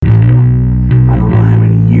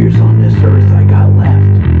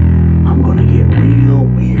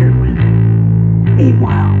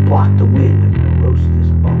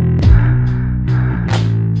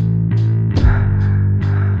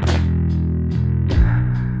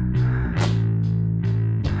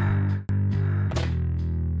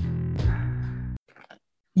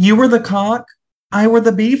You were the cock, I were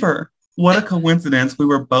the beaver. What a coincidence. We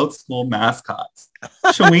were both school mascots.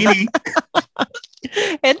 Shawini.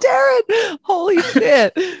 And Darren, holy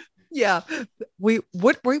shit. Yeah. What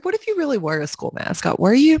if you really were a school mascot?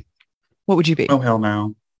 Were you? What would you be? Oh, hell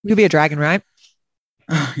no. You'd be a dragon, right?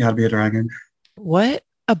 Yeah, I'd be a dragon. What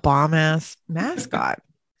a bomb ass mascot.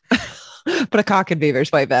 But a cock and beaver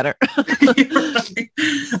is way better. Right.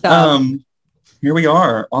 So Here we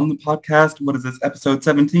are on the podcast. What is this, episode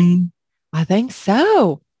 17? I think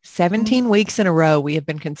so. 17 weeks in a row, we have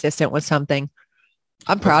been consistent with something.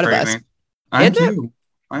 I'm proud of us. I am too.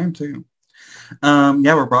 I am too.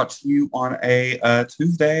 Yeah, we're brought to you on a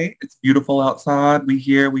Tuesday. It's beautiful outside. We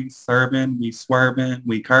here, we serving, we swerving,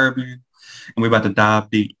 we curving, and we about to dive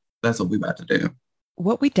deep. That's what we about to do.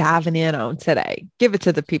 What we diving in on today? Give it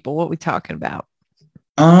to the people. What we talking about?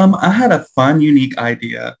 I had a fun, unique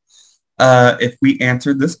idea. If we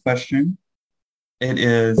answered this question, it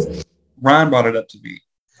is Ryan brought it up to me.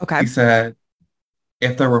 Okay. He said,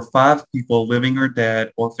 if there were 5 people living or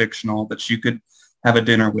dead or fictional that you could have a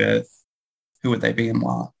dinner with, who would they be and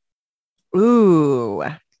why? Ooh.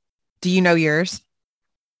 Do you know yours?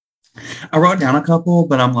 I wrote down a couple,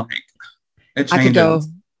 but I'm like, it changes.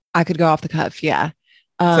 I could go off the cuff. Yeah.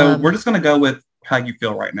 So we're just going to go with how you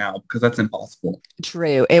feel right now because that's impossible.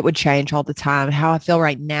 True. It would change all the time. How I feel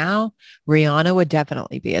right now, Rihanna would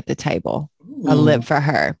definitely be at the table. Ooh. I live for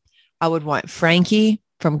her. I would want Frankie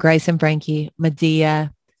from Grace and Frankie,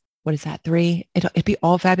 Medea. What is that? 3? It'd be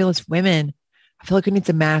all fabulous women. I feel like we need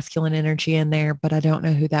some masculine energy in there, but I don't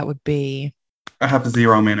know who that would be. I have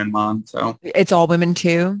 0 men in mind, so. It's all women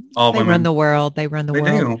too? All women. They run the world. They run the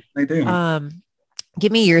world. They do.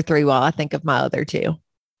 Give me your 3 while I think of my other 2.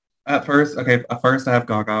 At first I have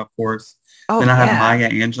Gaga, of course. Oh, then I have Maya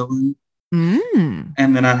Angelou.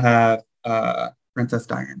 And then I have Princess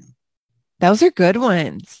Diana. Those are good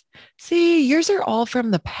ones. See, yours are all from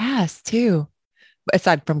the past too.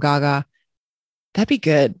 Aside from Gaga. That'd be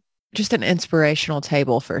good. Just an inspirational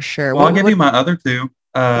table for sure. Well, I'll give you my other 2.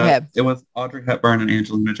 It was Audrey Hepburn and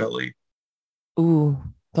Angelina Jolie. Ooh,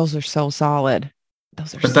 those are so solid.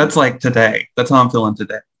 But that's like today. That's how I'm feeling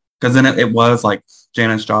today. Because then it was like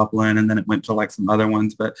Janis Joplin, and then it went to like some other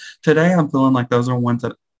ones. But today I'm feeling like those are ones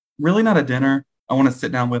that really not a dinner. I want to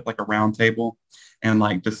sit down with like a round table and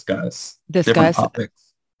like discuss different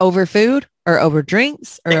topics. Over food or over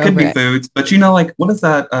drinks? Or it could be foods. But you know, like what is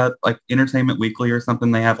that? Like Entertainment Weekly or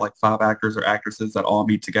something? They have like 5 actors or actresses that all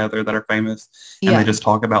meet together that are famous. And they just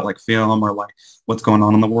talk about like film or like what's going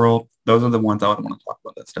on in the world. Those are the ones I would want to talk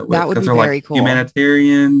about that stuff with. That would be they're very like cool.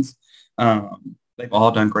 Humanitarians. They've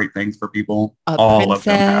all done great things for people. All Princess, of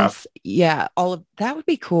them have. Yeah, all of that would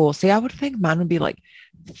be cool. See, I would think mine would be like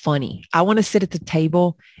funny. I want to sit at the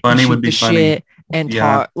table. Funny and would be funny. Shit and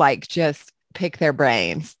talk, like just pick their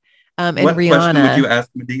brains. And what Rihanna, question would you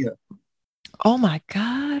ask Medea? Oh my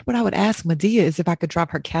God. What I would ask Medea is if I could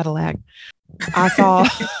drive her Cadillac. I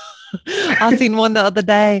seen one the other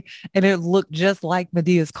day and it looked just like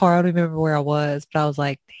Medea's car. I don't remember where I was, but I was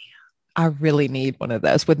like, I really need one of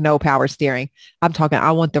those with no power steering. I'm talking,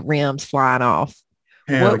 I want the rims flying off.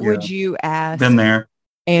 Hell what would you ask Been there.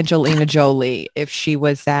 Angelina Jolie if she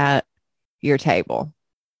was at your table?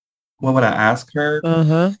 What would I ask her?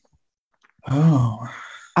 Uh-huh. Oh.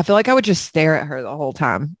 I feel like I would just stare at her the whole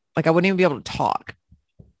time. Like I wouldn't even be able to talk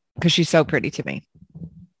because she's so pretty to me.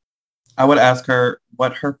 I would ask her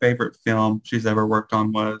what her favorite film she's ever worked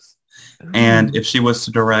on was. Ooh. And if she was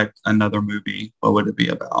to direct another movie, what would it be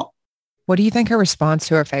about? What do you think her response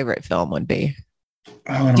to her favorite film would be?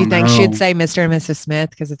 Oh, do you think she'd say Mr. and Mrs.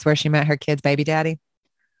 Smith because it's where she met her kid's baby daddy?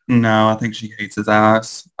 No, I think she hates his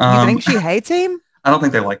ass. You think she hates him? I don't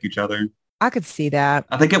think they like each other. I could see that.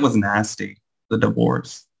 I think it was nasty, the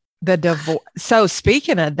divorce. So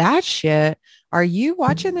speaking of that shit, are you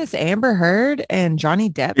watching this Amber Heard and Johnny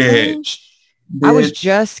Depp thing? I was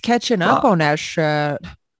just catching up on that shit.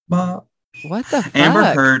 What the fuck? Amber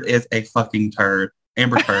Heard is a fucking turd.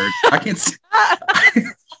 Amber Heard. I can't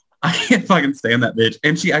fucking stand that bitch.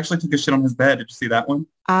 And she actually took a shit on his bed. Did you see that one?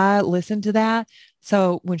 I listened to that.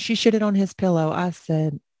 So when she shitted on his pillow, I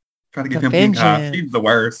said, try to give him pink eye. She's the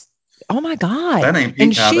worst. Oh my God. That ain't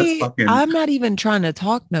pink eye. That's fucking... I'm not even trying to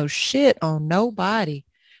talk no shit on nobody,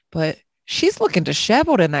 but she's looking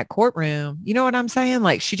disheveled in that courtroom. You know what I'm saying?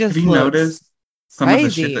 Like she just Have you noticed some crazy.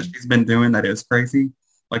 Of the shit that she's been doing that is crazy?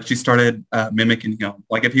 Like she started mimicking him.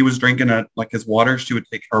 Like if he was drinking his water, she would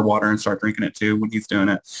take her water and start drinking it too when he's doing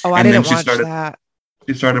it. Oh, I didn't watch that.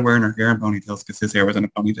 She started wearing her hair in ponytails because his hair was in a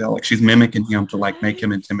ponytail. Like she's mimicking him to like make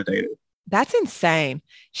him intimidated. That's insane.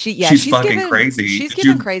 She's fucking crazy. She's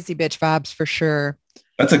giving crazy bitch vibes for sure.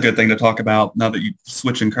 That's a good thing to talk about now that you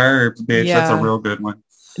switching curves, bitch. That's a Yeah. real good one.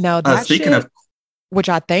 No, that Speaking shit, of, which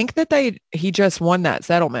I think that he just won that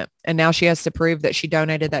settlement. And now she has to prove that she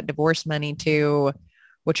donated that divorce money to oh, he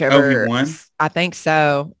whichever, won. I think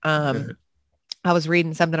so. Good. I was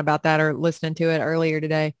reading something about that or listening to it earlier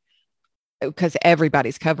today because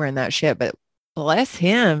everybody's covering that shit, but bless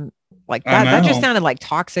him. Like I that just know. sounded like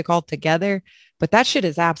toxic altogether, but that shit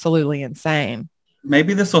is absolutely insane.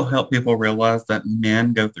 Maybe this will help people realize that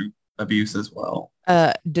men go through abuse as well.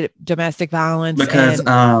 Domestic violence Because, and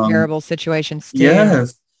terrible situations too.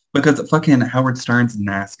 yes, because fucking Howard Stern's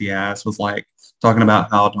nasty ass was like talking about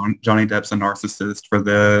how Johnny Depp's a narcissist for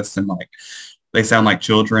this, and like they sound like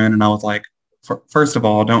children. And I was like, first of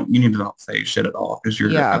all, don't you need to not say shit at all because you're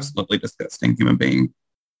Yeah. absolutely disgusting human being.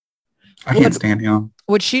 I can't Would stand him.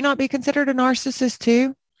 would she not be considered a narcissist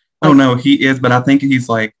too? Oh Like, no, he is, but I think he's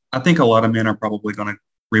like, I think a lot of men are probably going to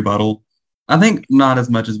rebuttal. I think not as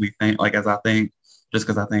much as we think, like as I think, just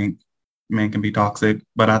because I think men can be toxic,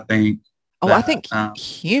 but I think oh, I that think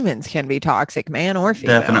humans can be toxic, man or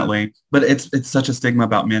female. definitely, but it's such a stigma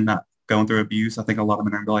about men not going through abuse. I think a lot of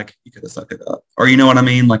men are like, you could have sucked it up, or you know what I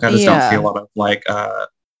mean? Like I just don't see a Yeah. lot of like,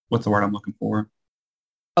 what's the word I'm looking for?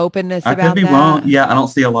 Openness I could about be wrong. that. Yeah, I don't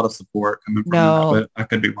see a lot of support coming from that, No, but I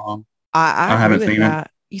could be wrong. I I agree haven't with seen it.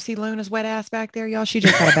 that. You see Luna's wet ass back there, y'all? She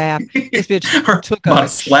just got a bath. This bitch Her took body a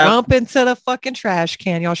slap. jump into the fucking trash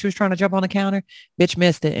can, y'all. She was trying to jump on the counter. Bitch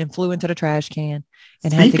missed it and flew into the trash can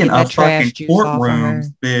and had to Speaking get that of trash fucking juice off of her.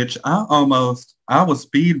 courtrooms, bitch, I was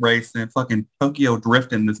speed racing, fucking Tokyo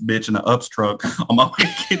drifting this bitch in an ups truck on my way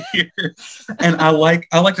to get here. And I like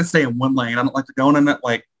to stay in one lane. I don't like to go in that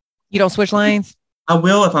like You don't switch lanes? I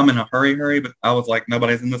will if I'm in a hurry, but I was like,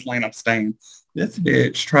 nobody's in this lane, I'm staying. This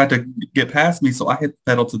bitch tried to get past me, so I hit the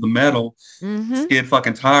pedal to the metal. Mm-hmm. Skid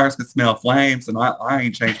fucking tires could smell flames, and I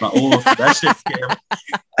ain't changed my oils because that shit scared me.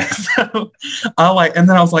 So and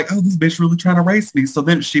then I was like, oh, this bitch really trying to race me. So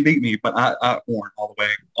then she beat me, but I horn all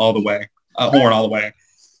the way, horn all the way.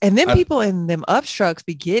 And then I, people in them up trucks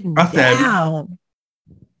be getting I said, down.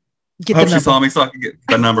 I Get the hope she number. saw me so I could get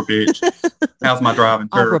the number, bitch. How's my driving?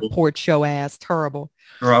 I'll Terrible. report your ass. Terrible.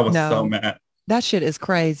 Girl, I was so No, mad. that shit is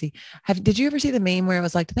crazy. Did you ever see the meme where it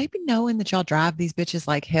was like, do they be knowing that y'all drive these bitches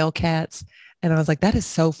like Hellcats? And I was like, that is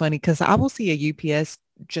so funny because I will see a UPS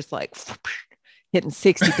just like hitting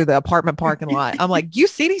 60 through the apartment parking lot. I'm like, you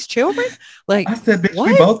see these children? Like, I said, bitch,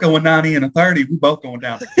 we what? both going 90 and a 30. We both going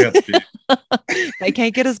down together, bitch. They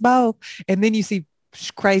can't get us both. And then you see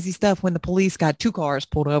crazy stuff when the police got two cars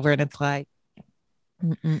pulled over and it's like,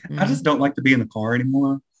 I mm-mm-mm. just don't like to be in the car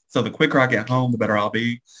anymore. So the quicker I get home, the better I'll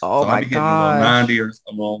be. Oh So I'll my be hitting a little 90 gosh. or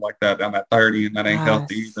a little like that. I'm at 30 and that ain't I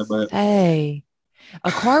healthy either. But say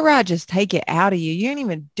a car ride just take it out of you. You ain't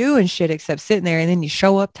even doing shit except sitting there and then you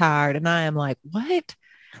show up tired. And I am like, what?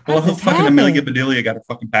 How well, I does this hope fucking Amelia happen? Bedelia got her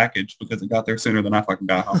fucking package because it got there sooner than I fucking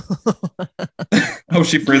got home. Oh,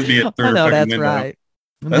 she frisbee it I through her know fucking that's window. right.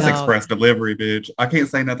 That's No, express delivery, bitch. I can't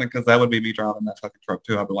say nothing because that would be me driving that fucking truck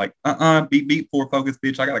too. I'd be like, beep beep for focus,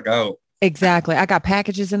 bitch. I gotta go. exactly. I got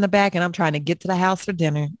packages in the back and I'm trying to get to the house for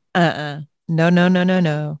dinner. No, no, no, no,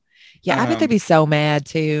 no. Yeah, I bet they'd be Um, so mad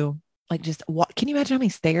too. Like just walk. Can you imagine how many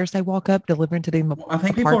stairs they walk up delivering to the well, I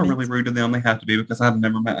think people are really apartments? rude to them. They have to be because I've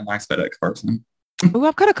never met a nice FedEx person. Oh,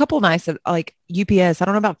 I've got a couple nice like UPS. I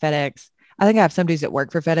don't know about FedEx. I think I have some dudes that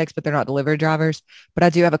work for FedEx, but they're not delivery drivers. But I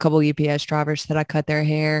do have a couple UPS drivers that I cut their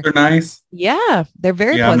hair. They're nice. Yeah, they're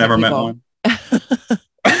very Yeah, I've pleasant never met people. one.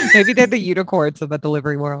 Maybe they're the unicorns of the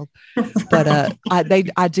delivery world. But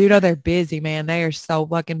I do know they're busy, man. They are so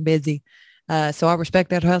fucking busy. So I respect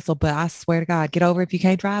that hustle, but I swear to God, get over if you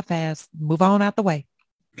can't drive fast. Move on out the way.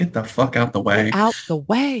 Get the fuck out the Get way. out the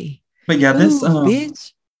way. But yeah, Move,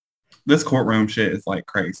 bitch. this courtroom shit is like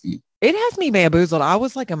crazy. It has me bamboozled. I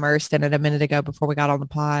was like immersed in it a minute ago before we got on the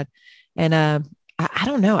pod. And I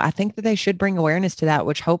don't know. I think that they should bring awareness to that,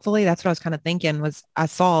 which hopefully that's what I was kind of thinking was I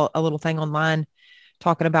saw a little thing online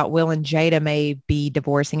talking about Will and Jada may be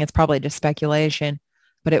divorcing. It's probably just speculation,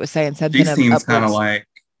 but it was saying She something of seems kind of upwards like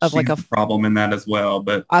of like she's the problem in that as well,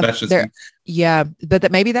 but that's just there, me. yeah, but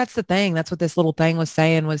that maybe that's the thing. That's what this little thing was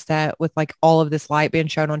saying was that with like all of this light being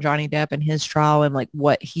shown on Johnny Depp and his trial and like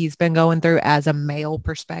what he's been going through as a male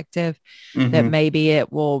perspective, that Hmm. maybe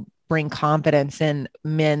it will bring confidence in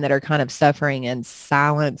men that are kind of suffering in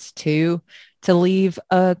silence too to leave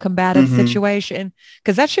a combative Hmm. situation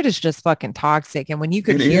because that shit is just fucking toxic. And when you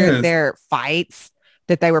could It hear is. their fights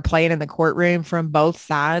that they were playing in the courtroom from both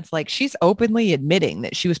sides, like she's openly admitting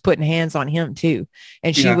that she was putting hands on him too.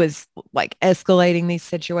 And she Yeah, was like escalating these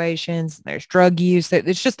situations. There's drug use.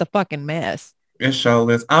 It's just a fucking mess. it's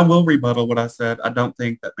showless. I will rebuttal what I said. I don't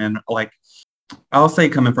think that men like I'll say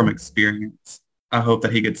coming from experience, I hope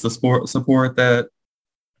that he gets the support that,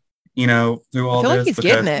 through I all feel like this, he's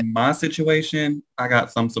getting because it. my situation, I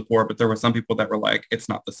got some support, but there were some people that were like, it's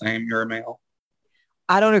not the same. You're a male.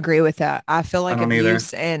 I don't agree with that. I feel I like don't either.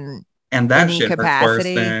 abuse in And that any shit hurts worse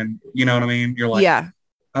capacity. than, you know what I mean? You're like, Yeah,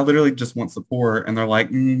 I literally just want support. And they're like,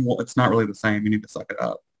 well, it's not really the same. You need to suck it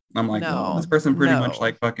up. And I'm like, well, this no, person pretty much no.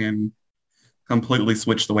 like fucking completely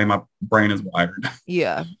switched the way my brain is wired.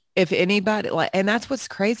 Yeah. If anybody like, and that's what's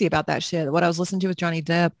crazy about that shit. What I was listening to with Johnny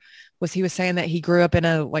Depp was he was saying that he grew up in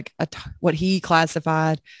what he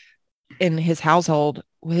classified in his household.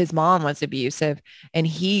 His mom was abusive and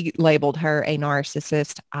he labeled her a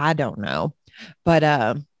narcissist. I don't know,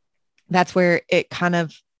 but that's where it kind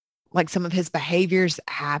of like some of his behaviors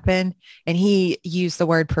happen. And he used the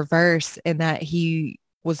word perverse in that he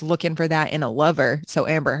was looking for that in a lover. So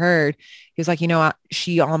Amber Heard, he was like,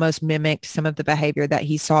 she almost mimicked some of the behavior that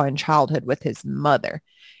he saw in childhood with his mother.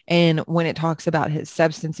 And when it talks about his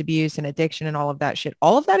substance abuse and addiction and all of that shit,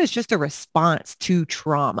 all of that is just a response to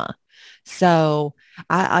trauma. So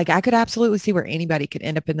I could absolutely see where anybody could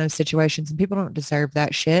end up in those situations and people don't deserve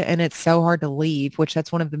that shit. And it's so hard to leave, which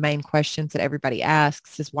that's one of the main questions that everybody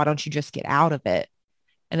asks is why don't you just get out of it?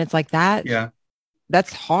 And it's like Yeah.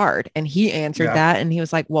 that's hard. And he answered Yeah. that and he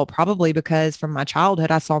was like, well, probably because from my childhood,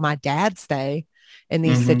 I saw my dad stay in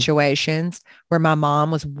these Hmm. situations where my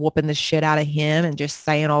mom was whooping the shit out of him and just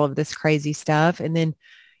saying all of this crazy stuff. And then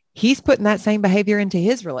he's putting that same behavior into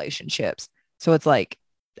his relationships. So it's like,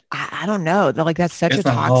 I don't know. Like that's such a It's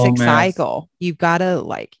a whole toxic mess. cycle.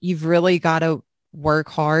 You've really got to work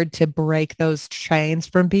hard to break those chains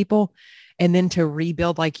from people and then to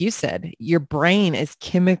rebuild, like you said, your brain is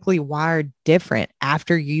chemically wired different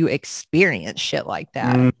after you experience shit like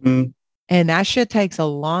that. Hmm. And that shit takes a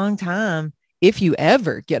long time if you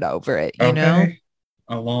ever get over it, you know? Okay.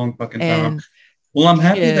 A long fucking time. And Well, I'm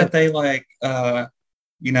happy that shit, they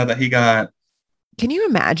that he got. can you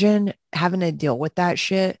imagine having to deal with that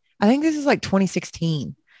shit? I think this is like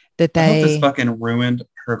 2016 that I hope this they fucking ruined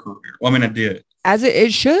her career. Well, I mean, it did. as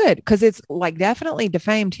it should because it's like definitely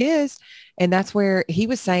defamed his and that's where he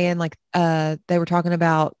was saying like they were talking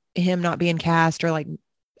about him not being cast or like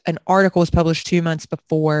an article was published 2 months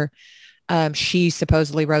before she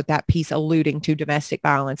supposedly wrote that piece alluding to domestic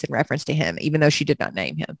violence in reference to him even though she did not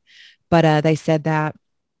name him but they said that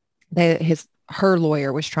her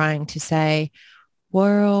lawyer was trying to say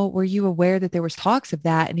well, were you aware that there was talks of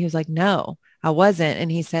that? And he was like, no, I wasn't. And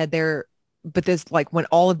he said but this, like when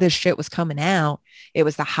all of this shit was coming out, it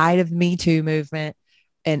was the height of the Me Too movement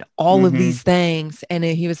and all of Hmm. these things. And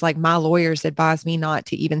he was like, my lawyers advised me not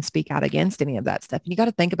to even speak out against any of that stuff. And you got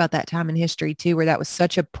to think about that time in history too, where that was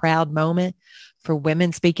such a proud moment for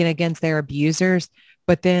women speaking against their abusers.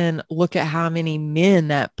 But then look at how many men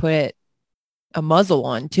that put a muzzle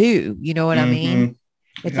on too. You know what I mean?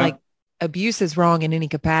 Hmm. It's Yeah. like abuse is wrong in any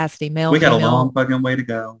capacity, male, We got a long female. fucking way to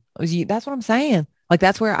go. That's what I'm saying. Like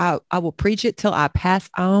that's where I will preach it till I pass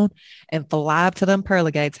on and fly up to them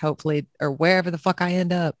pearly gates, hopefully, or wherever the fuck I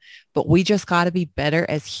end up. But we just got to be better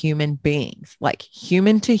as human beings, like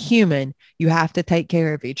human to human. You have to take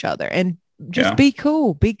care of each other and just Yeah. be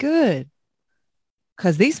cool, be good.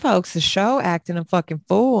 Cause these folks is show acting a fucking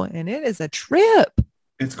fool and it is a trip.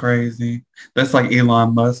 It's crazy. That's like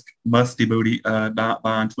Elon Musk, musty booty, not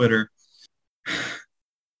buying Twitter.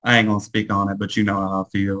 I ain't gonna speak on it, but you know how I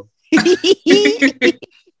feel.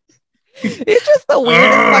 It's just the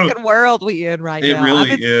weirdest Oh, fucking world we in right it now.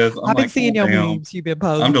 really is. I'm I've been like, seeing oh your damn. memes you've been I'm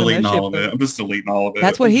posting. That deleting shit all of it. funny. I'm just deleting all of it.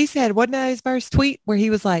 That's what he said. Wasn't that his first tweet where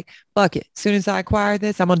he was like, fuck it. As soon as I acquire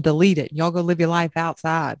this, I'm gonna delete it. Y'all go live your life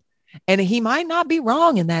outside. And he might not be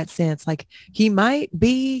wrong in that sense. Like he might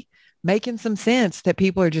be making some sense that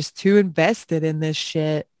people are just too invested in this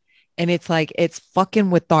shit. And it's like it's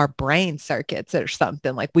fucking with our brain circuits or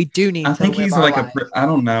something. Like we do I need to think live he's our like life. I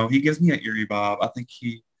don't know. He gives me an eerie vibe.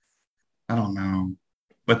 I don't know.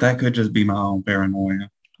 But that could just be my own paranoia.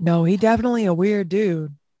 No, he definitely a weird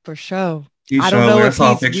dude for sure. He's I don't so know weird. I if saw a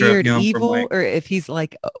he's picture of weird him from evil like, or if he's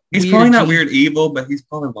like a he's probably weird not weird genius. evil, but he's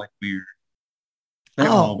probably like weird. They're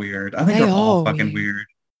all Oh, weird. I think they they're all all fucking weird.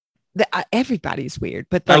 weird. Everybody's weird,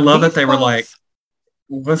 but I like love that these they were like, folks,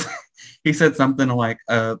 was he said something like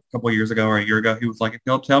a couple of years ago or a year ago. He was like, if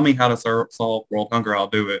you'll tell me how to solve world hunger, I'll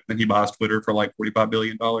do it. Then he buys Twitter for like $45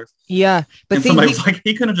 billion. yeah. But And see, somebody was like,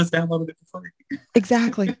 he could have just downloaded it for free.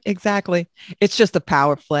 exactly. It's just a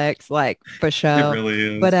power flex, like for It sure.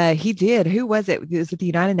 really But is. he did. Who was it? Was it the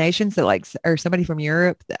United Nations that like, or somebody from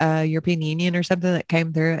Europe, European Union or something that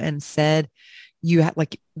came through and said you had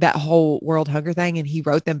like that whole world hunger thing, and he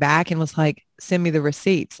wrote them back and was like, send me the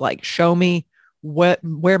receipts, like show me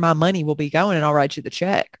where my money will be going, and I'll write you the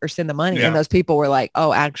check or send the money. And Yeah. those people were like,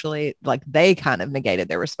 oh, actually, like they kind of negated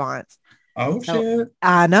their response. Oh So shit.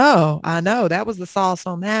 I know that was the sauce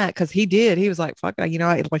on that because he did. He was like, fuck, like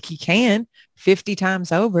he can 50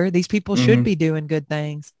 times over. These people should Hmm. be doing good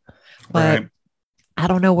things. But Right. I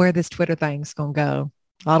don't know where this Twitter thing's gonna go.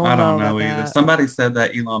 I I don't don't know about know either. that. Somebody said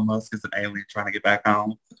that Elon Musk is an alien trying to get back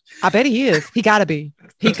home. I bet he is. He gotta be.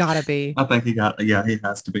 He gotta be. I think yeah, he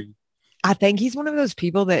has to be. I think he's one of those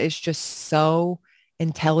people that is just so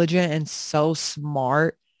intelligent and so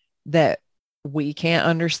smart that we can't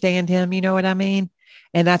understand him. You know what I mean?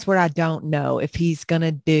 And that's what I don't know if he's going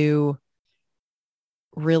to do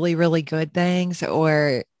really, really good things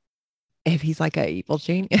or if he's like an evil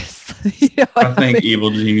genius. You know I what I think mean? evil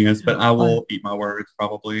genius, but I Like, will eat my words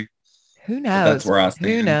probably. who But that's knows? where I Who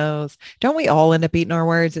stand. knows? Don't we all end up eating our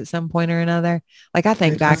words at some point or another? Like I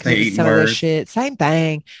think Bitch, I back stay to eating some of this words. shit. Same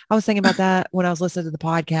thing. I was thinking about that when I was listening to the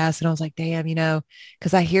podcast and I was like, damn,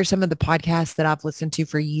 because I hear some of the podcasts that I've listened to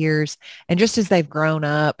for years and just as they've grown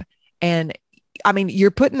up and I mean, you're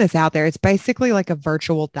putting this out there. It's basically like a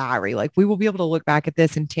virtual diary. Like we will be able to look back at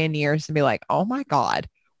this in 10 years and be like, oh my God,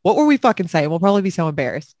 what were we fucking saying? We'll probably be so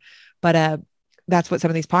embarrassed. But that's what some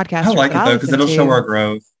of these I podcasters like that it I though, because listen it'll show to our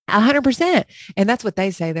growth. 100%. And that's what they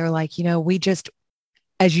say. They're like, we just,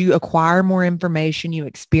 as you acquire more information, you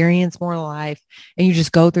experience more life and you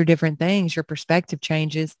just go through different things, your perspective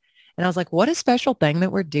changes. And I was like, what a special thing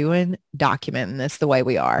that we're doing, documenting this the way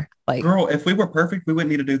we are. Like, Girl, if we were perfect, we wouldn't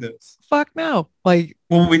need to do this. fuck no. Like,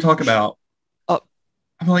 What would we talk about? uh,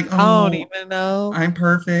 I'm like, I don't oh, even know. I'm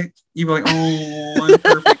perfect. You'd be like, oh, I'm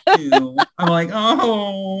perfect too. I'm like,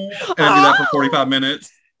 oh, and I do that for Oh, 45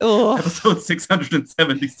 minutes. ugh. Episode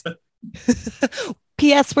 677.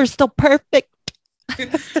 P.S. We're still perfect.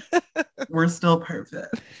 We're still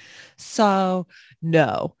perfect. So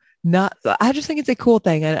no, not, I just think it's a cool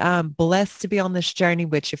thing. And I'm blessed to be on this journey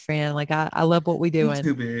with you, friend. Like I love what we're Me doing.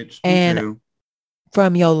 too, bitch. Me And too.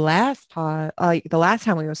 from your last pod, like the last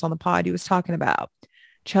time we was on the pod, you was talking about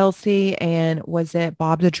Chelsea and was it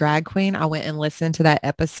Bob the drag queen? I went and listened to that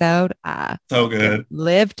episode. I So fucking good.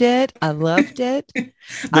 lived it. I loved it. I The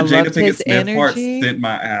Jada loved Pinkett his Smith part energy. sent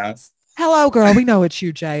my ass. Hello, girl. We know it's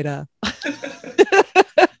you, Jada.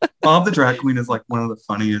 Bob the drag queen is like one of the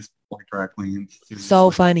funniest like drag queens. So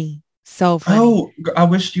Seriously. funny. So funny. Oh, I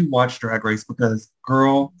wish you watched Drag Race because,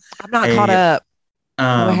 girl, I'm not caught a up.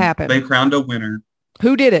 What they happened? crowned a winner.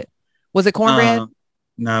 Who did it? Was it Cornbread? Um,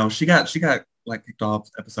 no, she got like kicked off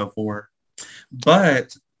episode 4,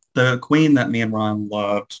 but the queen that me and Ron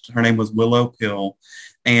loved, her name was Willow Pill,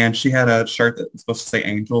 and she had a shirt that was supposed to say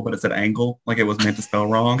angel, but it said angle, like it was meant to spell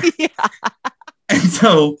wrong. Yeah. And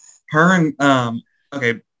so her and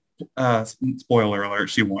okay, spoiler alert,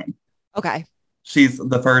 she won. Okay. She's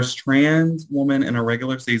the first trans woman in a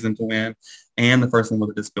regular season to win, and the first one with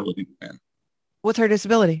a disability to win. What's her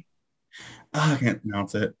disability? Oh, I can't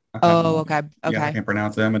pronounce it. I have no Oh, idea. okay. Yeah, I Okay. can't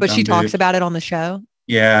pronounce it. I'm a But she dumb talks bitch. about it on the show.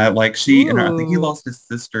 Yeah, like she and I think he Ooh. lost his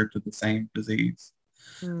sister to the same disease.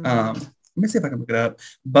 Hmm. Let me see if I can look it up.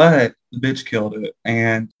 But the bitch killed it.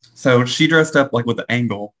 And so she dressed up like with the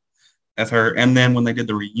angle as her. And then when they did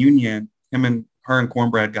the reunion, him and her and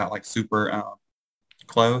Cornbread got like super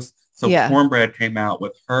close. So Yeah. Cornbread came out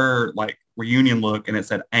with her like reunion look and it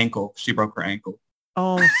said ankle. She broke her ankle.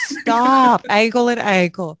 Oh, stop. Ankle and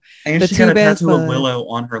ankle. And The she got two a best tattoo of buds. Willow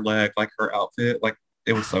on her leg, like her outfit. Like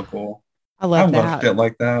it was so cool. I I love love that. shit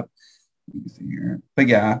like that. Let me see here. But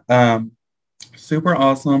yeah, super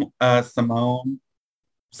awesome.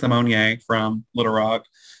 Simone Ye from Little Rock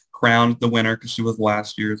crowned the winner because she was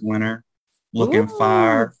last year's winner. Looking Ooh.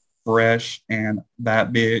 fire, fresh, and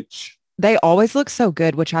that bitch. They always look so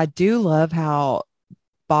good, which I do love how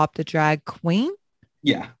Bob the drag queen.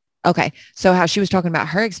 Yeah. Okay. So how she was talking about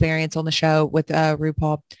her experience on the show with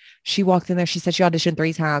RuPaul. She walked in there. She said she auditioned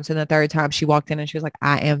 3 times. And the third time she walked in and she was like,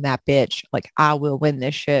 I am that bitch. Like, I will win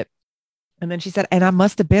this shit. And then she said, and I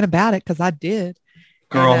must have been about it because I did.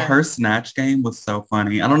 And Girl, her Snatch game was so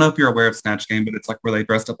funny. I don't know if you're aware of Snatch game, but it's like where they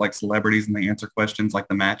dressed up like celebrities and they answer questions like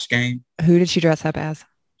the match game. who did she dress up as?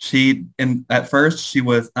 And at first she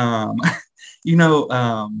was, you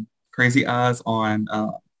know, Crazy Eyes on,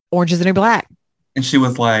 Orange is the New Black. and she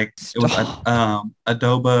was like, it was Stop.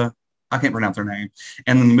 Adoba. I can't pronounce her name.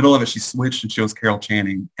 And in the middle of it, she switched and she was Carol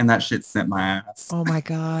Channing, and that shit sent my ass. Oh my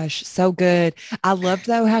gosh. So good. I loved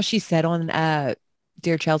though how she said on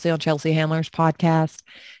Dear Chelsea on Chelsea Handler's podcast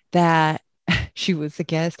that she was a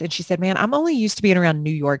guest and she said, man, I'm only used to being around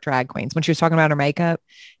New York drag queens when she was talking about her makeup.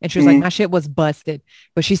 And she was like, Mm, my shit was busted.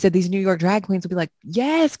 But she said these New York drag queens would be like,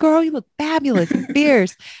 yes, girl, you look fabulous and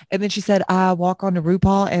fierce. And then she said, I walk on to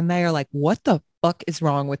RuPaul and they are like, what the fuck is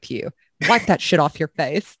wrong with you? Wipe that shit off your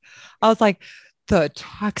face. I was like, the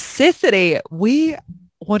toxicity. We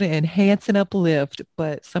want to enhance and uplift,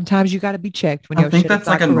 but sometimes you got to be checked when I your think shit is that's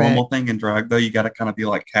like not a correct. normal thing in drag though. You got to kind of be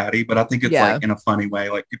like catty, but I think it's like Yeah, in a funny way.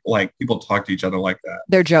 Like people talk to each other like that.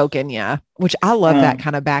 they're joking. Yeah, which I love that Um,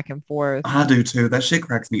 kind of back and forth. I do too. That shit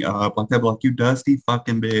cracks me up. Like they'll be like, "You dusty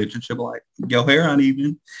fucking bitch," and she'll be like, "Your hair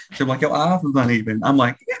uneven." She'll be like, "Your eyes is uneven." I'm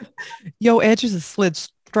like, yeah. Yo, edges is slid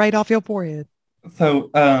straight off your forehead. So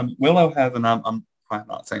Willow has, and I'm probably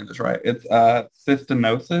not saying this right. It's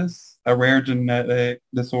cystinosis, a rare genetic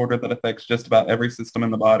disorder that affects just about every system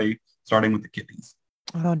in the body, starting with the kidneys.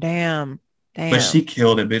 Oh, damn. But Damn. she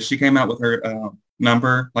killed it, bitch. She came out with her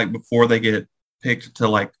number like before they get picked to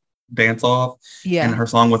like dance off, and Yeah, her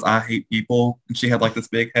song was "I Hate People," and she had like this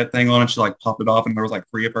big head thing on, and she like popped it off, and there was like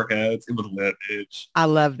three of her heads. It was lit, bitch. I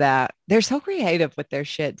love that. They're so creative with their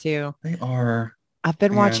shit too. They are, I've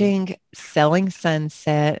been and watching Selling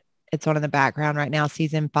Sunset. It's on in the background right now.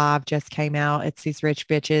 Season 5 just came out. It's these rich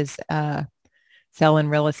bitches selling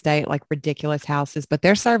real estate, like ridiculous houses, but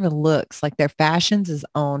they're serving looks. Like their fashions is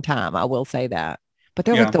on time. I will say that. But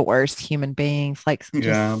they're like yeah, the worst human beings, like yeah.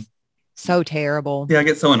 just so terrible. Yeah, I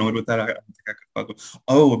get so annoyed with that. I don't think I could fuck with.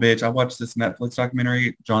 Oh, bitch! I watched this Netflix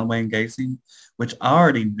documentary, John Wayne Gacy, which I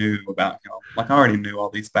already knew about him. Like I already knew all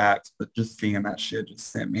these facts, but just seeing that shit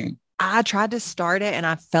just sent me. I tried to start it and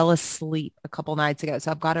I fell asleep a couple nights ago, so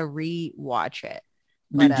I've got to re-watch it.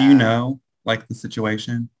 But Do you know like the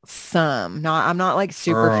situation, some not I'm not like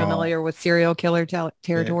super girl? familiar with serial killer Yeah,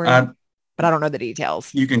 territory, but I don't know the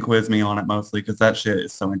details. you can quiz me on it mostly because that shit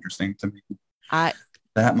is so interesting to me. I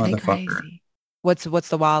That they motherfucker crazy. What's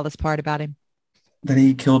the wildest part about him? that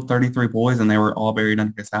he killed 33 boys and they were all buried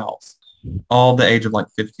under his house, all the age of like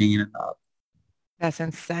 15 and up. That's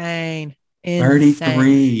insane. Insane.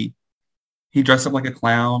 33. He dressed up like a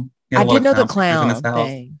clown. He had I a lot did of know the clown pictures in his clown house.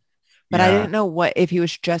 thing, but I Yeah. didn't know what if he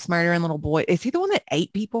was just murdering little boy. Is he the one that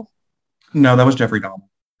ate people? No, that was Jeffrey Dahmer.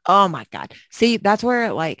 Oh my God. See, that's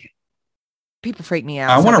where like people freak me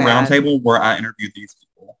I out so want a round bad. table where I interview these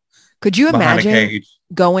people Could you behind a imagine cage.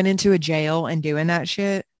 going into a jail and doing that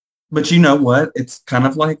shit? But you know what? It's kind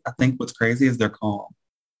of like, I think what's crazy is they're calm.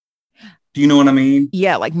 Do you know what I mean?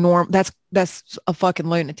 Yeah, like norm. That's a fucking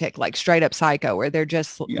lunatic, like straight up psycho, where they're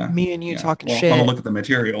just Yeah. me and you Yeah. talking Well, I'm gonna shit. look at the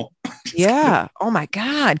material. Just kidding. Yeah. Oh my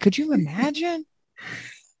God. Could you imagine?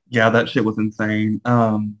 Yeah, that shit was insane.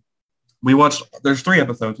 We watched, there's 3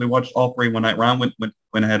 episodes. We watched all 3 one night. Ryan went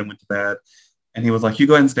ahead and went to bed. And he was like, "You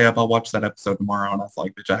go ahead and stay up. I'll watch that episode tomorrow." And I was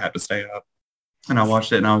like, "Bitch, I had to stay up." And I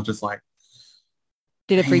watched it and I was just like,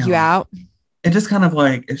 Did it freak you damn. out? It just kind of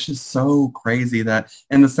like, it's just so crazy that,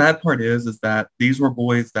 and the sad part is that these were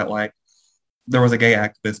boys that like, there was a gay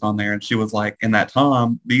activist on there and she was like, in that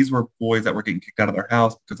time, these were boys that were getting kicked out of their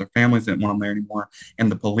house because their families didn't want them there anymore.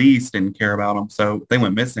 And the police didn't care about them. So if they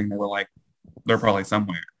went missing. They were like, they're probably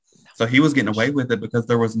somewhere. So he was getting away with it because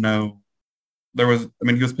I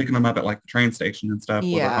mean, he was picking them up at like the train station and stuff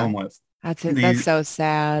where they're Yeah. homeless. That's it. That's The so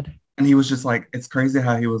sad. and he was just like, it's crazy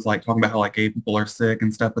how he was like talking about how like gay people are sick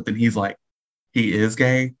and stuff, but then he's like, he is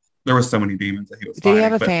gay. There were so many demons that he was Did he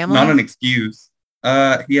have fighting, a but not an family? excuse.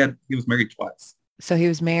 He was married twice. So he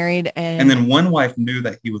was married And and then one wife knew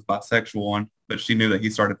that he was bisexual, but she knew that he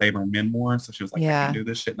started favoring men more. So she was like, I can't yeah, do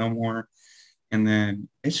this shit no more. And then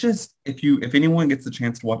it's just if anyone gets the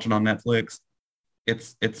chance to watch it on Netflix,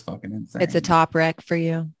 it's fucking it's a insane. top rec for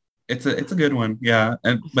you. It's a good one, yeah.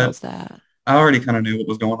 And Who but feels that? I already kind of knew what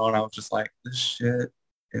was going on. I was just like, this shit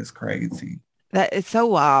is crazy. That it's so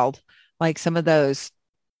wild. Like some of those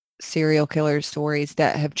serial killer stories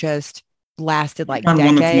that have just lasted You like find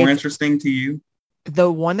one that's more decades. interesting to you?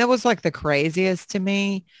 The one that was like the craziest to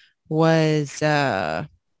me was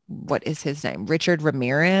what is his name? Richard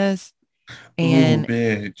Ramirez. Ooh, And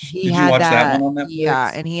bitch. he Did you had watch that one that, on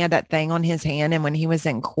yeah, Netflix? and he had that thing on his hand. And when he was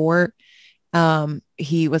in court,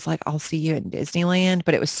 he was like, I'll see you in Disneyland.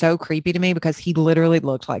 But it was so creepy to me because he literally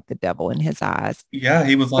looked like the devil in his eyes. Yeah,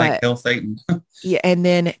 he was like But Hell Satan. yeah, and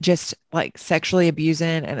then just like sexually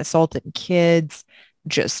abusing and assaulting kids,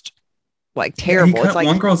 just like Yeah, he terrible. It's cut one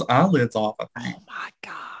like, girl's eyelids off, I think. oh my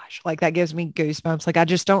gosh, like that gives me goosebumps. Like I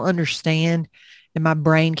just don't understand. And my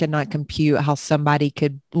brain cannot compute how somebody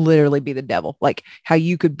could literally be the devil, like how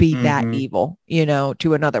you could be that Hmm. evil,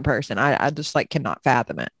 to another person. I just like cannot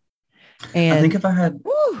fathom it. I think And if I had,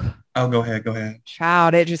 whew, oh, go ahead, go ahead.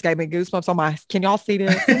 child, it just gave me goosebumps on my, can y'all see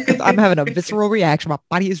this? Because I'm having a visceral reaction. My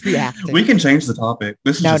body is reacting. We can change the topic.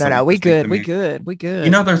 This is No, just no, so no. We interesting good. to We me. good. We You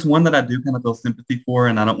good. know, there's one that I do kind of feel sympathy for,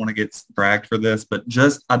 and I don't want to get dragged for this, but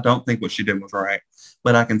just I don't think what she did was right.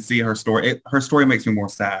 but I can see her story. Her story makes me more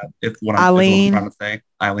sad. Is what I'm Eileen. trying to say.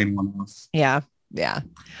 Eileen Wuornos. Yeah. Yeah.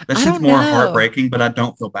 That I shit's don't more know. heartbreaking, but I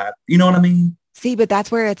don't feel bad. You know what I mean? See, but that's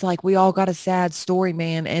where it's like we all got a sad story,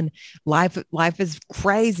 man, and life is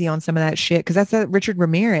crazy on some of that shit because that's Richard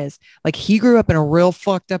Ramirez. Like he grew up in a real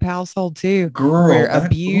fucked up household too, where Girl,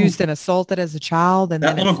 abused and assaulted as a child, and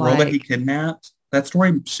that then little it's girl that he like, kidnapped. That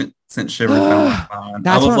story sent shivers down my spine.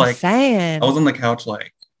 that's what I'm I saying. was on the couch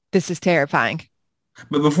like, This is terrifying.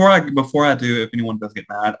 but before I do, if anyone does get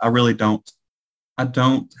mad, I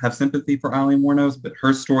don't have sympathy for Eileen Wuornos, but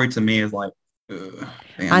her story to me is like, ugh,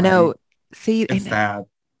 I damn, know. honey, See, it's and sad.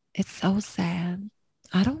 it's so sad.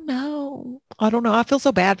 I don't know. I don't know. I feel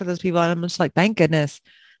so bad for those people. And I'm just like, thank goodness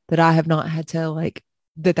that I have not had to like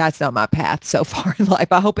that's not my path so far in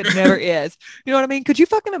life. I hope it never is. You know what I mean? Could you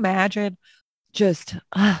fucking imagine just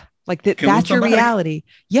like Killing that's your somebody? reality?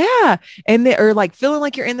 Yeah. Or like feeling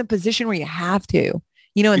like you're in the position where you have to,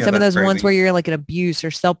 in Yeah, some of that's those ones where crazy. you're like an abuse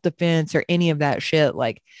or self-defense or any of that shit.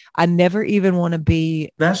 Like I never even want to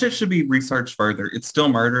be, That shit should be researched further. It's still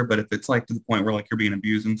murder, but if it's like to the point where like you're being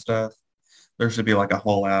abused and stuff, there should be like a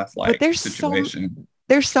whole ass but like situation.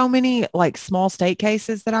 there's so many like small state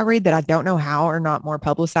cases that I read that I don't know how are not more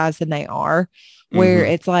publicized than they are, where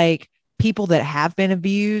Hmm. it's like people that have been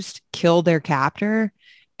abused kill their captor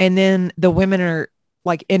and then the women are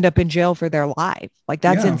like end up in jail for their life. Like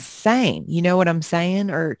that's Yeah. insane. You know what I'm saying?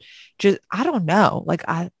 Or just I don't know. Like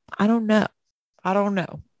I don't know. I don't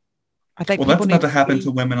know. I think Well, that's people about need to to happen to see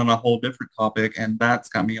women on a whole different topic, and that's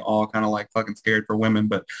got me all kind of like fucking scared for women,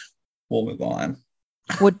 but we'll move on.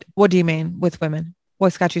 what do you mean with women?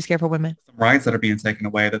 What's got you scared for women? Some rights that are being taken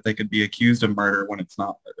away that they could be accused of murder when it's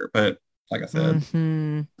not murder. But like I said,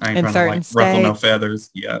 Mm-hmm. I ain't In trying to like certain ruffle no states, feathers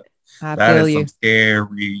yet. I That feel is some you.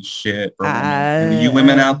 scary shit for women. And you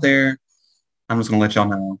women Uh, out there, I'm just gonna let y'all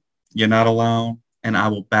know you're not alone, and I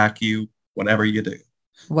will back you whatever you do because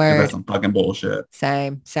that's word. some fucking bullshit.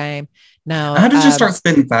 Same, same. I No, had to just start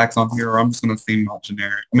spitting facts on here, or I'm just gonna seem not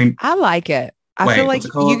generic. I mean, I like it. I feel wait, what's like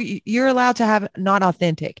it called? you're allowed to have not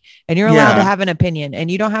authentic and you're allowed to Yeah, have an opinion and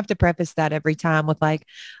you don't have to preface that every time with like,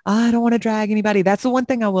 "Oh, I don't want to drag anybody." That's the one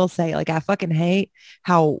thing I will say. Like I fucking hate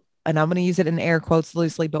how, and I'm going to use it in air quotes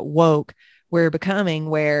loosely, but woke we're becoming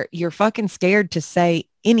where you're fucking scared to say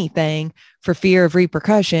anything for fear of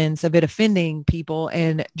repercussions of it offending people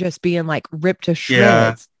and just being like ripped to yeah,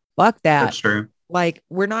 shreds. Fuck that. that's true. Like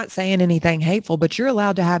we're not saying anything hateful, but you're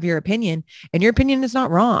allowed to have your opinion and your opinion is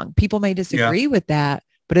not wrong. People may Yeah, disagree with that,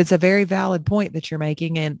 but it's a very valid point that you're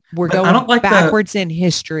making. And we're but I don't going like the. backwards in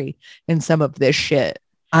history in some of this shit.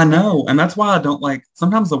 I know, and that's why I don't like.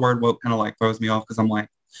 Sometimes the word woke kind of like throws me off because I'm like,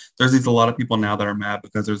 there's these a lot of people now that are mad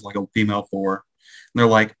because there's like a female Thor. And they're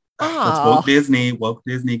like, that's Oh, woke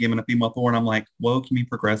Disney giving a female Thor, and I'm like, woke, you mean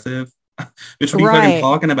progressive? Bitch, what are you fucking right.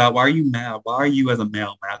 talking about? Why are you mad? Why are you as a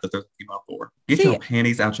male mad that there's a female Thor? Get See, your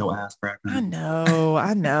panties out your ass crack, I honey. know,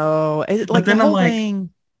 I know. But Like the then I'm whole like,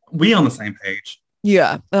 thing. we on the same page.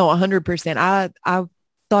 Yeah. Oh, 100%. I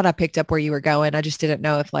thought I picked up where you were going. I just didn't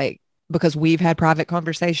know if like because we've had private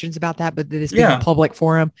conversations about that, but this being a Yeah, public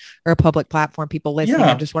forum or a public platform, people listening, I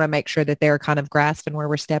yeah, just want to make sure that they're kind of grasping where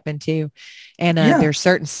we're stepping to. And yeah, there's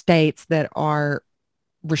certain states that are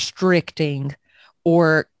restricting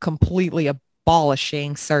or completely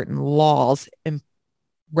abolishing certain laws in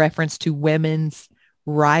reference to women's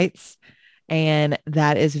rights. And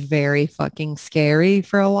that is very fucking scary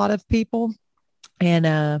for a lot of people. And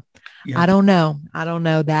yeah. I don't know. I don't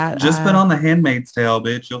know that Just put on the Handmaid's Tale,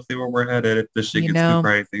 bitch. You'll see where we're headed if this shit you gets too know,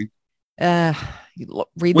 crazy. uh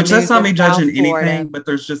read the Which that's news not in me South judging Florida. anything, but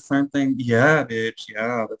there's just something. Yeah, bitch.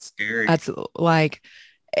 Yeah, that's scary. That's like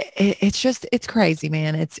it's just it's crazy,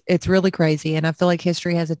 man. It's really crazy. And I feel like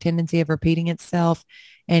history has a tendency of repeating itself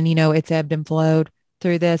and it's ebbed and flowed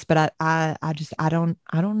through this, but I just I don't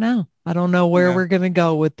know. I don't know where Yeah. we're gonna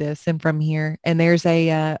go with this and from here. And there's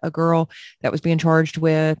a girl that was being charged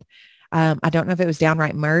with I don't know if it was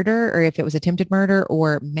downright murder or if it was attempted murder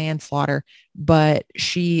or manslaughter, but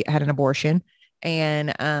she had an abortion and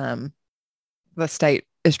the state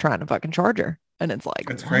is trying to fucking charge her. And it's like,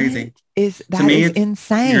 It's what crazy. is To that me, is it's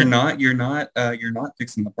insane. you're not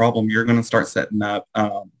fixing the problem. You're gonna start setting up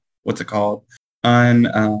what's it called?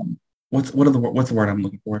 Un what's the word I'm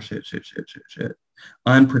looking for? Shit.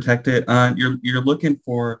 Unprotected. You're looking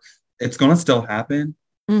for it's gonna still happen,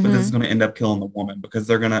 but this is Mm-hmm. gonna end up killing the woman because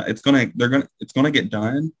it's gonna get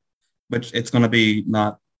done, but it's gonna be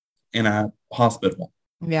not in a hospital.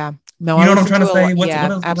 Yeah. No, You I know what I'm listened trying to to a lot. say? Yeah,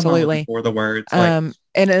 What am I looking absolutely. for? The words like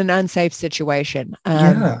In an unsafe situation.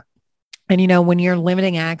 yeah, And when you're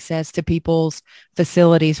limiting access to people's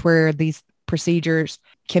facilities where these procedures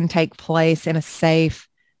can take place in a safe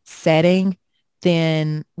setting,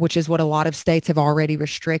 then, which is what a lot of states have already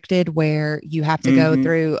restricted, where you have to go Mm-hmm.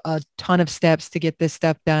 through a ton of steps to get this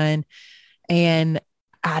stuff done. And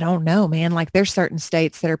I don't know, man, like there's certain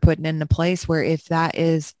states that are putting into place where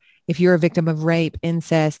if you're a victim of rape,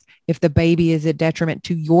 incest, if the baby is a detriment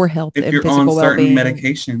to your health If and you're on physical certain well-being,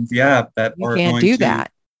 medications, yeah, that you are can't going do to,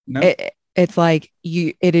 that. no, It's like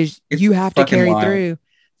it's you have to fucking carry wild. through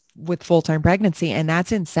with full-term pregnancy. And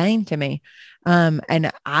that's insane to me.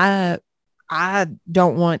 And I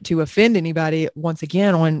don't want to offend anybody once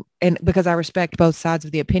again and because I respect both sides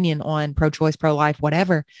of the opinion on pro-choice, pro-life,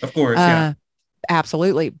 whatever. Of course, yeah. Uh,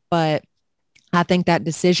 absolutely. But I think that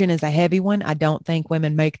decision is a heavy one. I don't think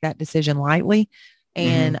women make that decision lightly. Mm-hmm.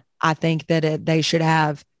 And I think that they should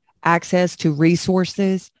have access to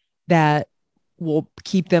resources that will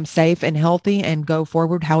keep them safe and healthy and go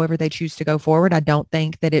forward however they choose to go forward. I don't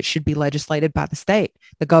think that it should be legislated by the state.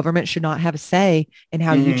 The government should not have a say in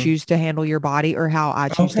how you Mm-hmm. choose to handle your body or how I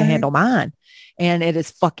choose to Okay. handle mine. And it is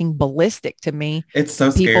fucking ballistic to me It's so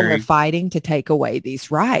that people are scary. fighting to take away these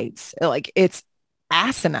rights. Like it's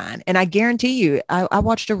asinine. And I guarantee you, I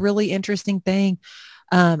watched a really interesting thing.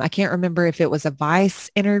 I can't remember if it was a Vice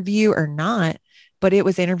interview or not, but it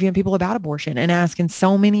was interviewing people about abortion and asking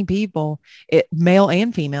so many people, male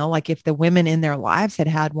and female, like if the women in their lives had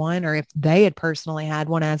had one or if they had personally had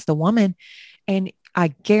one as the woman. And I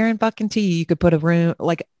guarantee you could put a room,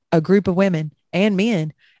 like a group of women and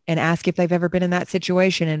men, and ask if they've ever been in that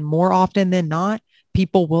situation. And more often than not,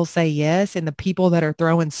 people will say yes. And the people that are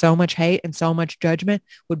throwing so much hate and so much judgment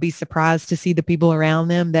would be surprised to see the people around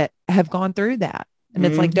them that have gone through that. And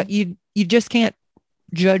it's like, Mm-hmm. you just can't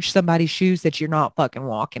judge somebody's shoes that you're not fucking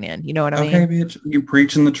walking in. You know what I Okay, mean? bitch, you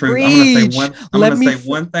preaching the truth. Preach. I'm Let gonna me say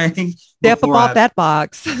one thing step up off that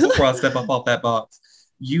box. before I step up off that box.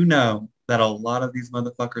 You know that a lot of these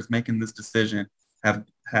motherfuckers making this decision have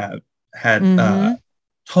had Mm-hmm.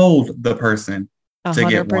 told the person A to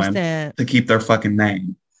hundred get one percent. to keep their fucking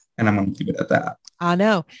name. And I'm gonna leave it at that. I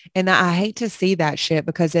know. And I hate to see that shit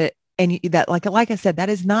because that like I said, that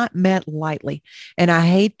is not met lightly. And I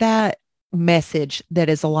hate that message that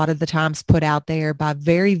is a lot of the times put out there by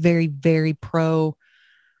very, very, very pro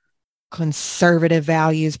conservative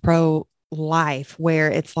values, pro life, where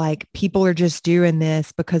it's like people are just doing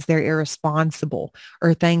this because they're irresponsible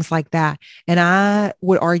or things like that. And I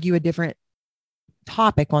would argue a different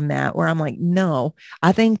topic on that where I'm like, no,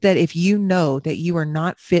 I think that if you know that you are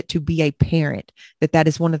not fit to be a parent, that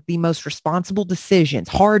is one of the most responsible decisions,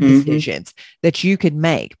 hard Mm-hmm. decisions that you could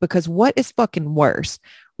make. Because what is fucking worse,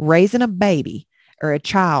 raising a baby or a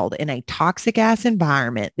child in a toxic ass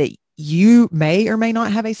environment that you may or may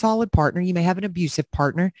not have a solid partner. You may have an abusive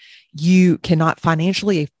partner. You cannot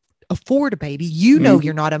financially afford a baby. You know, Mm-hmm.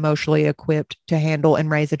 you're not emotionally equipped to handle and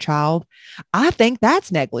raise a child. I think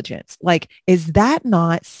that's negligence. Like, is that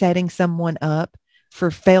not setting someone up for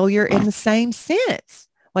failure in the same sense?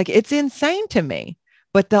 Like, it's insane to me.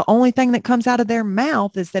 But the only thing that comes out of their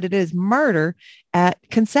mouth is that it is murder at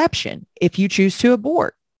conception if you choose to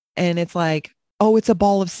abort. And it's like, oh, it's a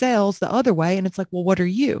ball of cells the other way. And it's like, well, what are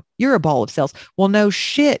you? You're a ball of cells. Well, no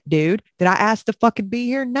shit, dude. Did I ask to fucking be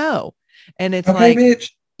here? No. And it's Okay, like,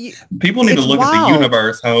 bitch. People need to it's look at the wild.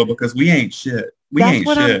 universe, ho, because we ain't shit. We That's ain't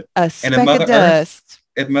what I'm shit. a And speck of dust.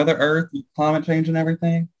 If Mother Earth, climate change and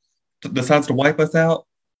everything, decides to wipe us out,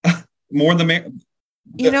 more than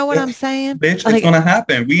You know what I'm saying? bitch, it's Like gonna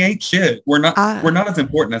happen. We ain't shit. We're I not as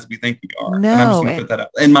important as we think we are. And I'm just no, gonna put that out.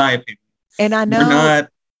 In my opinion. and I We're know not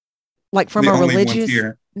like from the a only ones religious,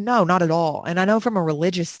 here. no, not at all. And I know from a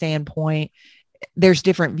religious standpoint, there's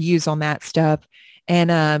different views on that stuff.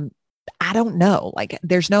 And I don't know. Like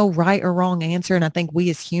there's no right or wrong answer. And I think we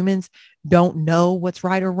as humans don't know what's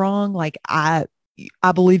right or wrong. Like I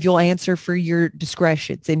believe you'll answer for your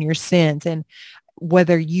discretions and your sins. And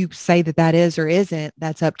whether you say that that is or isn't,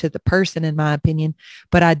 that's up to the person, in my opinion.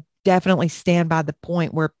 But I definitely stand by the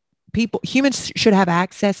point where humans should have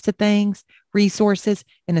access to things, resources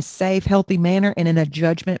in a safe, healthy manner and in a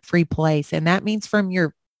judgment-free place. And that means from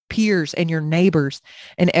your peers and your neighbors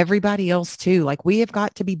and everybody else too. Like we have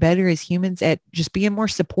got to be better as humans at just being more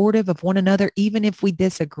supportive of one another, even if we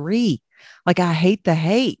disagree. Like I hate the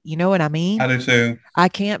hate. You know what I I mean? do too. I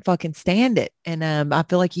can't fucking stand it. And I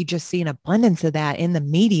feel like you just see an abundance of that in the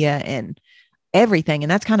media and everything.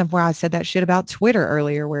 And that's kind of where I said that shit about Twitter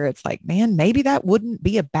earlier, where it's like, man, maybe that wouldn't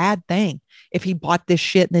be a bad thing if he bought this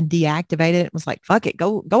shit and then deactivated it and was like, fuck it,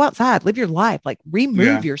 go outside, live your life, like remove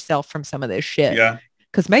Yeah. yourself from some of this shit. Yeah.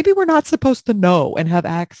 Because maybe we're not supposed to know and have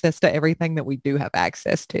access to everything that we do have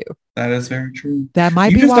access to. That is very true. That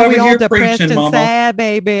might You be just why over we all here depressed preaching, and mama. sad,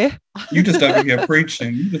 baby. You just over here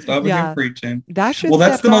preaching. You just over here Yeah, preaching. that should Well,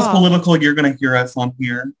 that's set the most off. political you're going to hear us on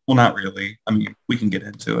here. Well, not really. I mean, we can get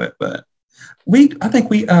into it, but I think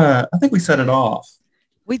we set it off.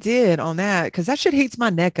 We did on that because that shit heats my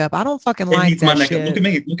neck up. I don't fucking It like heats my that neck up. Look shit. at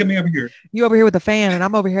me. Look at me over here. You over here with a fan and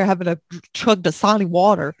I'm over here having to chug Dasani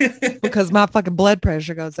water because my fucking blood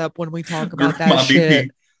pressure goes up when we talk Girl, about that my shit.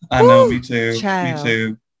 BP. I know, Woo, me too. Me child.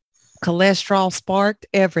 too. Cholesterol sparked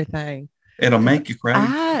everything. It'll make you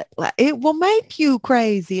crazy. It will make you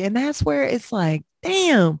crazy. And that's where it's like,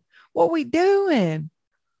 damn, what we doing?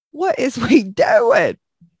 What is we doing?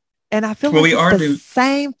 And I feel Well, like we it's are the doing.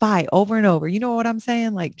 same fight over and over. You know what I'm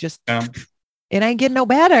saying? Like just, Um, it ain't getting no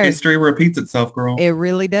better. history repeats itself, girl. It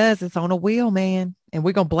really does. It's on a wheel, man. And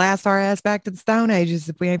we're going to blast our ass back to the Stone Ages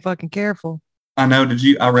if we ain't fucking careful. I know.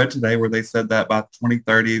 I read today where they said that by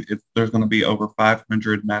 2030, there's going to be over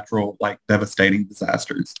 500 natural, like devastating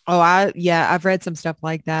disasters. Oh, yeah, I've read some stuff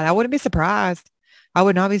like that. I wouldn't be surprised. I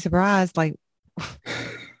would not be surprised. Like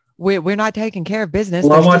we're not taking care of business.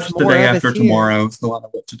 Well, I There's just watched The more Day of us After here. Tomorrow, so I know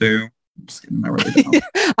what to do. I'm just kidding. I really don't.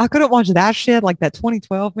 I couldn't watch that shit like that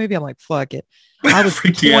 2012 movie. I'm like, fuck it. I was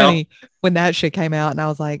Freaked you out. 20 when that shit came out, and I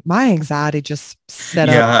was like, my anxiety just set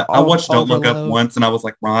up Yeah, I on watched Don't Look Up overload. once, and I was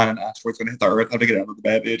like, Ron, an asteroid's going to hit the Earth. I have to get out of the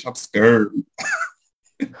bed, bitch. I'm scared.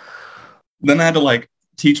 Then I had to like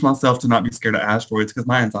teach myself to not be scared of asteroids because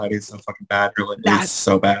my anxiety is so fucking bad. Really, it's That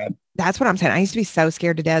so bad. that's what I'm saying. I used to be so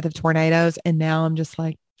scared to death of tornadoes, and now I'm just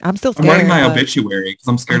like, I'm still I'm writing scared, my but obituary because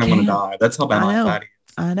I'm I scared I'm going to can't. die. That's how bad I my know. anxiety is.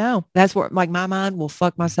 I know. That's what like my mind will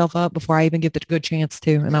fuck myself up before I even get the good chance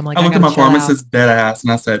to. And I'm like, I I looked at gotta my chill out. pharmacist dead ass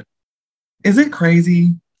and I said, is it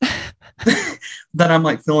crazy that I'm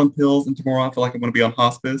like filling pills and tomorrow I feel like I'm going to be on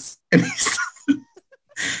hospice? And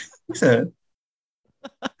he said,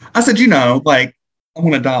 I said, like, I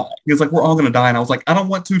want to die. He was like, we're all going to die. And I was like, I don't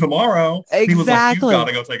want to tomorrow. He was like, you've got Exactly.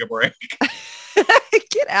 to go take a break.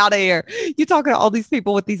 Get out of here. You talking to all these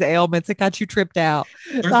people with these ailments that got you tripped out.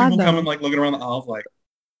 There's I people coming know. like looking around the aisles like,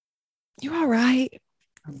 You all right?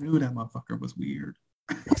 I knew that motherfucker was weird.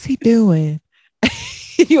 What's he doing?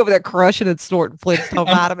 You over there crushing and snorting Flintstone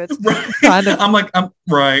I'm vitamins, right. trying to I'm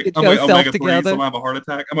right. get I'm like yourself omega-3, so I'm together. gonna have a heart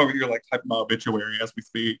attack. I'm over here like typing my obituary as we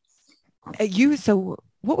speak. So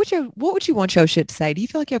what would you want your shit to say? Do you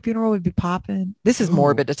feel like your funeral would be popping? This is Ooh,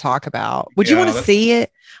 morbid to talk about. Would you want yeah, to that's see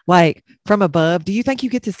it like from above? Do you think you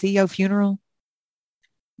get to see your funeral?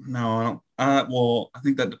 no, I don't. Well, I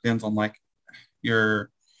think that depends on like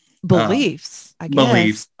your um Beliefs, I guess.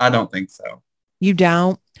 beliefs. I don't think so. You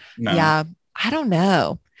don't? No. Yeah, I don't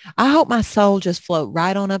know. I hope my soul just float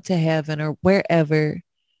right on up to heaven or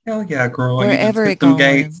Hell yeah, girl. You just wherever hit it them going.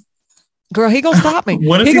 gates. Girl, he gonna stop me.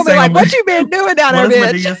 What does He he gonna be say like, what you been doing down what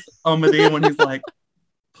there, does bitch? Medea when he's like,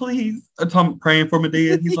 please, Tom praying for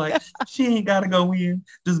Medea. He's like, Yeah, she ain't gotta go in.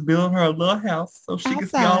 Just build her a little house so she can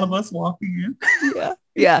see all of outside. us walk in. Yeah.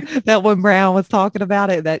 Yeah. That when Brown was talking about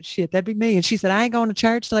it, that shit, that'd be me. And she said, I ain't going to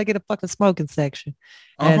church till I get a fucking smoking section.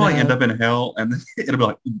 I'll And probably end up in hell and then it'll be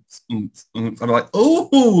like, oops, oops, oops. I'll be like,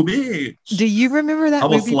 oh, do bitch. you remember I that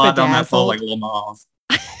will movie slide down that pole like Bedazzled? Lil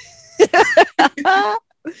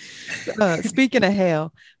Nas. Speaking of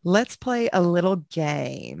hell, let's play a little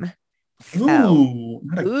game. So, Ooh,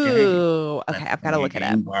 not a game. ooh, okay, Let's I've got to play a look it up.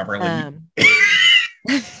 game, Waverly. Um,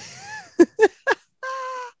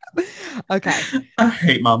 okay, I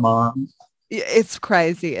hate my mom. it's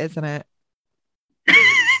crazy, isn't it?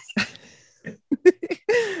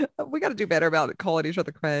 We got to do better about calling each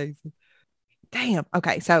other crazy. Damn.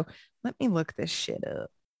 Okay, so let me look this shit up.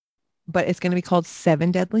 But it's going to be called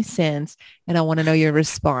Seven Deadly Sins, and I want to know your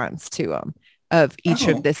response to them of each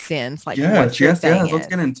of Oh, the sins, like what yes, your yes, thing yes. Let's is.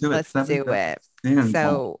 get into it. Let's Seven do deadly it. sins. Oh.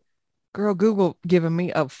 So, girl, Google giving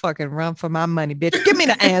me a fucking run for my money, bitch. Give me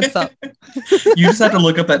the answer. You just have to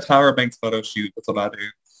look up that Tyra Banks photo shoot. That's what I do.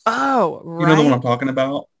 Oh, You know the one right. I'm talking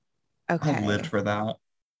about? I lived Okay. for that.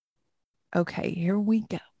 Okay, here we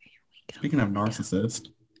go. Speaking of Here narcissist.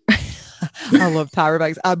 we go. I love Tyra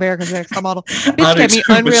Banks, America's Next Top Model. I Bitch do gave me too, but she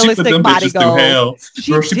put unrealistic them body bitches through goals. hell.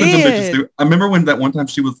 She Girl, she put them bitches did. through. I remember when that one time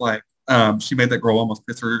she was like, she made that girl almost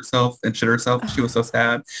piss herself and shit herself. She was so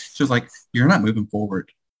sad. She was like, you're not moving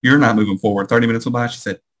forward. You're not moving forward. 30 minutes went by. She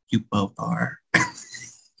said, you both are.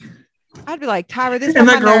 I'd be like, Tyra, this And got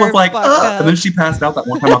my that girl was nerves like, fucked and then up. she passed out that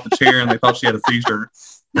one time off the chair and they thought she had a seizure.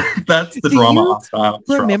 That's the Do drama you I strive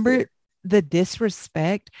for. remember the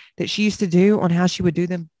disrespect that she used to do on how she would do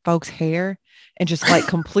them folks' hair and just like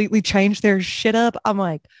completely change their shit up? I'm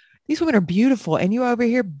like, these women are beautiful. And you over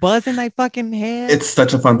here buzzing their fucking head. It's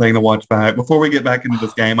such a fun thing to watch back. Before we get back into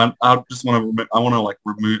this game, I just want to, I want to like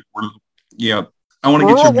remove, yeah, I want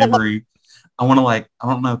to get your memory. I want to like, I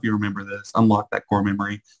don't know if you remember this, unlock that core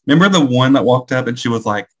memory. Remember the one that walked up and she was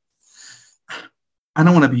like, I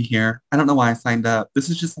don't want to be here. I don't know why I signed up. This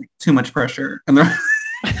is just like too much pressure. And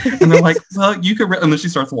they're like, well, you could, and then she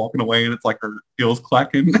starts walking away and it's like her heels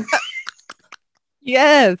clacking.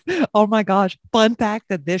 Yes. Oh my gosh. Fun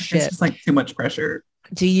fact of this It's shit. just like too much pressure.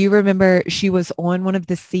 Do you remember she was on one of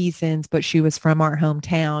the seasons, but she was from our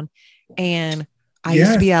hometown? And I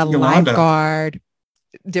used to be Yes, a Yolanda. lifeguard,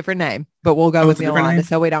 different name, but we'll go Oh, with it's a different Yolanda name?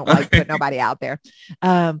 so we don't like Okay. put nobody out there.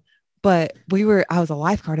 But I was a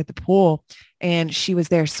lifeguard at the pool and she was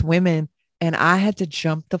there swimming and I had to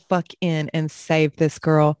jump the fuck in and save this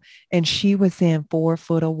girl. And she was in 4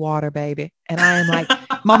 foot of water, baby. And I am like,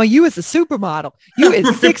 Mama, you is a supermodel. You I is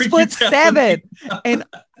remember six you foot telling seven. me. And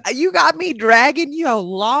you got me dragging your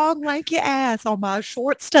long, lanky ass on my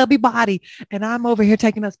short, stubby body. And I'm over here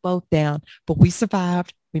taking us both down. But we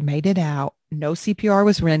survived. We made it out. No CPR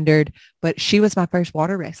was rendered, but she was my first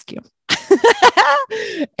water rescue.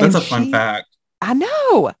 That's And a fun fact. I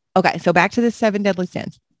know. Okay, so back to the 7 deadly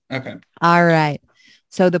sins. Okay. All right.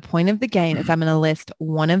 So the point of the game is I'm going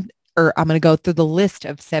to I'm going to go through the list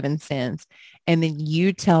of 7 sins. And then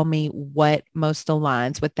you tell me what most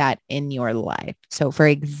aligns with that in your life. So for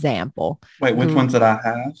example, Wait, which ones did I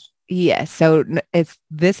have? yes. So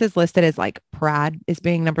this is listed as like pride is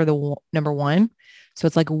being number one. So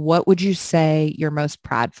it's like, what would you say you're most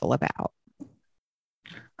prideful about?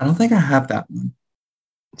 I don't think I have that one.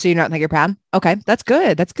 So you don't think you're proud? Okay, that's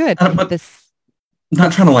good. That's good. But This, I'm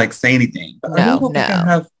not trying to this, like say anything, but I really no, don't think I no.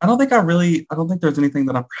 have. I don't think there's anything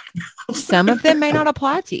that I'm Some proud of them may not of.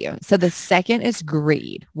 apply to you. So the second is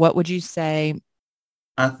greed. What would you say?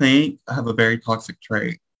 I think I have a very toxic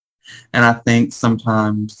trait. And I think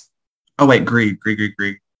sometimes, oh wait, greed.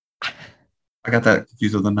 I got that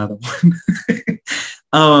confused with another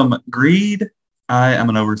one. Greed. I am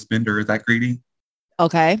an overspender. Is that greedy?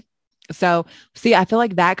 Okay. So see, I feel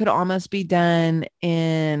like that could almost be done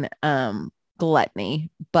in gluttony,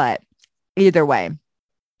 but either way.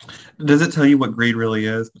 Does it tell you what greed really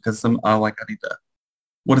is? Because I need to.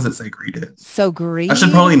 What does it say greed is? So I should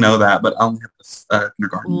greed, probably know that, but I only have this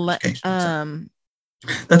kindergarten le- education. So. um,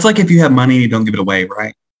 That's like if you have money and you don't give it away,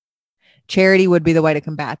 right? charity would be the way to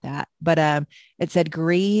combat that. But it said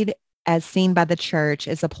greed as seen by the church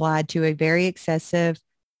is applied to a very excessive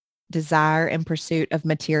desire and pursuit of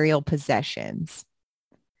material possessions.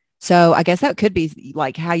 So I guess that could be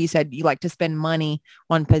like how you said you like to spend money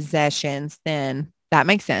on possessions. Then that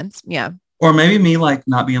makes sense. Yeah. Or maybe me like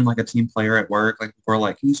not being like a team player at work. Like before,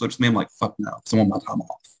 like, can you switch to me? I'm like, fuck no. 'Cause I want my time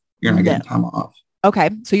off. You're not No. getting time off. Okay.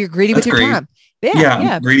 So you're greedy with That's your greed. time. Yeah. Yeah, I'm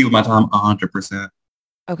Yeah. greedy with my time 100%.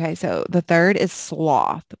 Okay. So the third is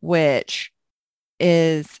sloth, which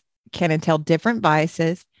is can entail different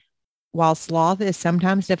vices. While sloth is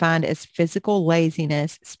sometimes defined as physical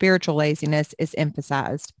laziness, spiritual laziness is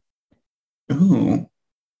emphasized. Ooh.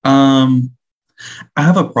 Um, I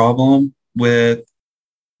have a problem with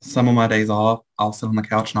some of my days off. I'll sit on the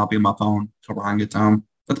couch and I'll be on my phone till Ryan gets home.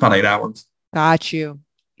 That's about 8 hours. Got you.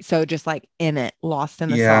 So just like in it, lost in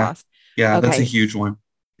the Yeah. sauce. Yeah, that's a Okay. huge one.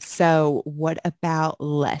 So what about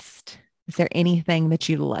lust? Is there anything that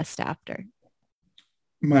you lust after?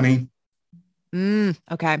 Money.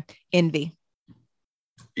 Okay. Envy.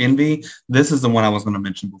 Envy. This is the one I was going to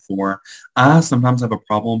mention before. I sometimes have a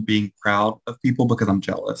problem being proud of people because I'm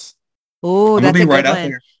jealous. Oh, I'm gonna that's be a right good out one.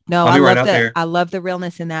 there. No, I'll be right out there. I love the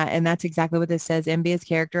realness in that. And that's exactly what this says. Envy is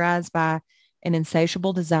characterized by an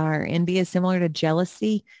insatiable desire. Envy is similar to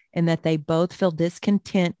jealousy in that they both feel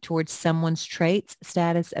discontent towards someone's traits,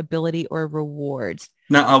 status, ability, or rewards.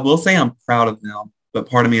 Now, I will say I'm proud of them, but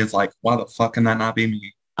part of me is like, why the fuck can that not be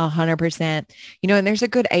me? 100%. And there's a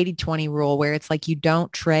good 80-20 rule where it's like you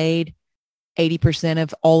don't trade 80%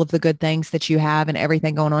 of all of the good things that you have and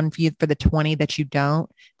everything going on for you for the 20 that you don't.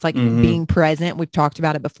 It's like Hmm. being present. We've talked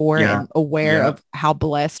about it before Yeah. and aware Yeah. of how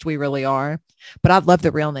blessed we really are. But I love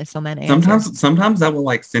the realness on that answer. Sometimes that will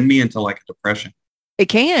like send me into like a depression. It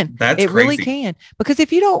can. That's It really crazy can. Because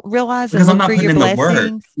if you don't realize and because I'm look for not putting your in the work.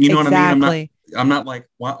 blessings, You know what I mean? exactly. I'm not like,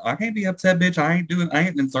 well, I can't be upset, bitch. I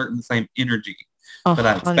ain't inserting the same energy A that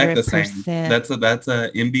I expect hundred the same. percent. That's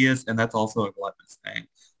a envious and that's also a gluttonous thing. I ain't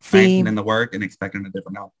See, putting in the work and expecting a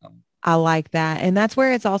different outcome. I like that. And that's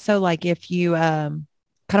where it's also like if you kind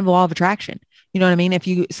of law of attraction, you know what I mean? If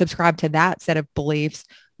you subscribe to that set of beliefs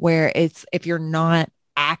where it's if you're not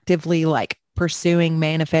actively like pursuing,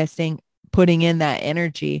 manifesting, putting in that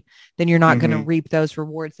energy, then you're not going to Hmm. reap those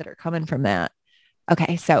rewards that are coming from that.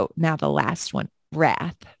 Okay, so now the last one,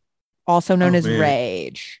 wrath, also known Oh, as bitch.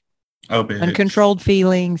 rage, Oh, bitch. uncontrolled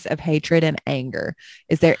feelings of hatred and anger.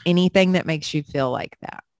 Is there anything that makes you feel like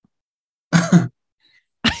that?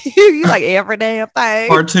 You like every damn thing.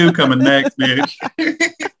 Part two coming next, bitch.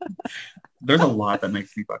 There's a lot that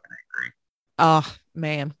makes me fucking angry. Oh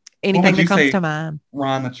man. What Anything would that you comes say, to mind.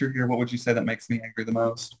 Ron, that you're here? What would you say that makes me angry the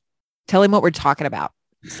most? Tell him what we're talking about.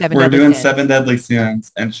 Seven We're deadly doing seven sins. deadly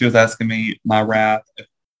sins, and she was asking me my wrath.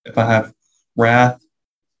 If I have wrath,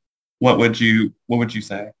 what would you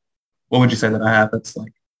say? What would you say that I have? That's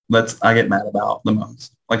like that's I get mad about the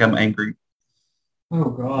most. Like I'm angry. Oh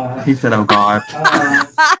God. He said, "Oh God."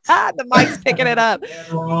 The mic's picking it up.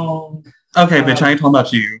 Wrong. Okay, bitch. I ain't talking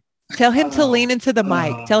about you. Tell him to lean into the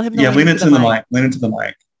mic. Tell him to Yeah, lean lean into the into the mic. mic. Lean into the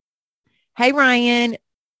mic. Hey, Ryan.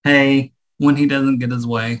 Hey, when he doesn't get his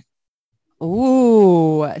way.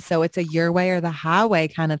 Ooh, so it's a your way or the highway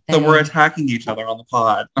kind of So we're thing. attacking each other on the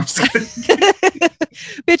pod. I'm just kidding.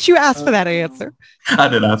 Bitch, you asked for that answer. I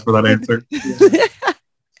did ask for that answer.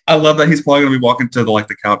 I love that he's probably gonna be walking to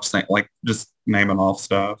the couch saying just naming off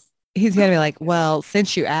stuff. He's gonna be like, well,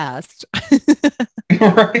 since you asked.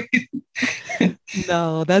 Right.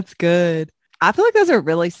 No, that's good. I feel like those are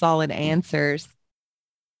really solid answers.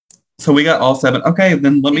 So we got all seven. Okay,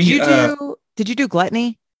 then let Did me you do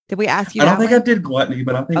gluttony? Did we ask you I don't that think I one? did gluttony,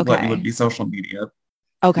 but I think gluttony would Okay. be social media.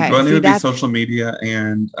 Okay. Gluttony See, would be that's social media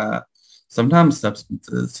and sometimes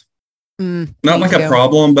substances. Not me like a too.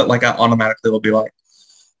 problem, but like I automatically will be like,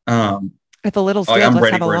 um, If a little's like good, I'm let's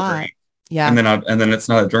ready have a for a lot. drink. Yeah. And then it's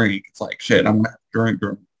not a drink. It's like shit, I'm gonna have to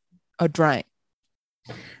drink. A drink.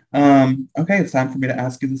 Okay, it's time for me to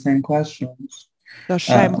ask you the same questions. The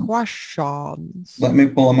same Um, questions. let me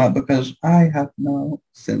pull them up because I have no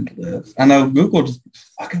send list. I know Google just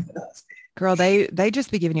fucking with us. Girl, they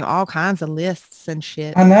just be giving you all kinds of lists and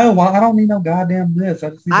shit. I know. Well, I don't need no goddamn list. I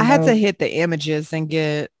just need I to had to know. hit the images and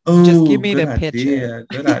just Oh, give me good the picture. idea.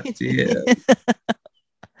 Good idea.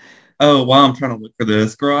 Oh, while I'm trying to look for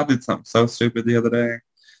this, girl, I did something so stupid the other day.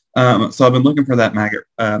 So I've been looking for that maggot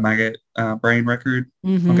brain record,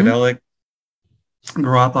 Mm-hmm. Funkadelic.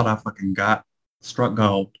 Girl, I thought I fucking got struck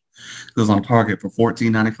gold. It was on Target for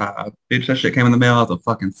 $14.95. Bitch, that shit came in the mail as a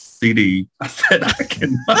fucking CD. I said I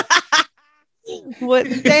cannot. What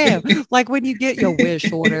damn? Like when you get your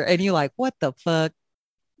wish order and you're like, what the fuck?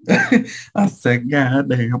 I said, God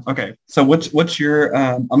damn. Okay, so what's your?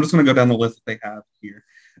 I'm just gonna go down the list that they have here.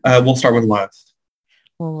 We'll start with lust.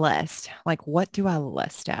 Lust. Like what do I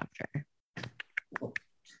lust after?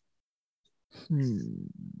 Hmm.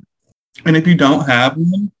 And if you don't have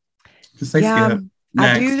one, just say Yeah, skip.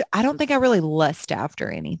 I do. Next. I don't think I really lust after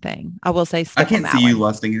anything. I will say I skip on can't see that you one.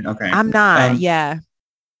 lusting it. Okay. I'm not. Yeah.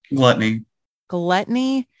 Gluttony.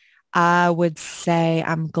 Gluttony. I would say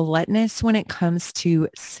I'm gluttonous when it comes to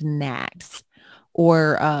snacks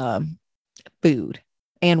or food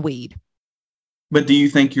and weed. But do you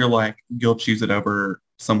think you'll choose it over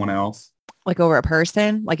someone else? Like over a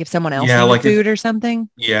person, like if someone else Yeah, needed like if food or something.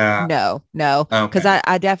 yeah. No. Because Okay.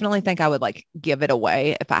 I definitely think I would like give it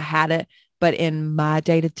away if I had it. But in my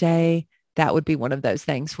day to day, that would be one of those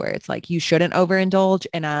things where it's like you shouldn't overindulge.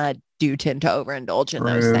 And I do tend to overindulge in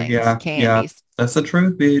those True. things. Yeah. Yeah. Candies. That's the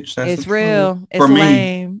truth, bitch. That's the It's truth. real. For It's me,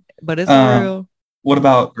 lame, but it's um, real. what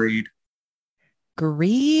about greed?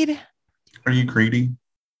 Greed? Are you greedy?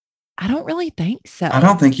 I don't really think I so.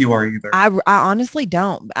 don't think you are either. I honestly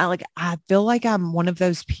don't. I feel like I'm one of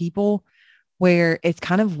those people where it's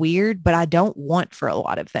kind of weird, but I don't want for a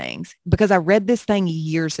lot of things because I read this thing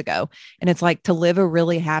years ago and it's like to live a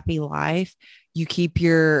really happy life, you keep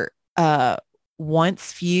your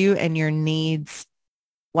wants few and your needs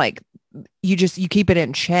like you keep it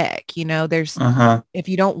in check. There's Uh-huh. if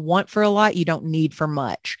you don't want for a lot, you don't need for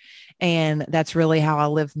much. And that's really how I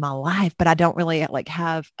live my life. But I don't really like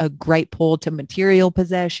have a great pull to material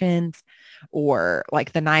possessions or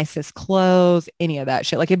like the nicest clothes, any of that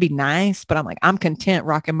shit. Like it'd be nice, but I'm like, I'm content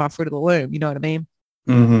rocking my Fruit of the Loom. You know what I mean?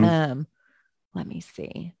 Mm-hmm. Um, let me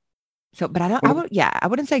see. So, but I don't, What I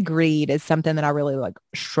wouldn't say greed is something that I really like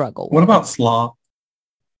struggle what with. about sloth?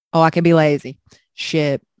 Oh, I can be lazy.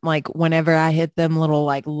 Shit. Like whenever I hit them little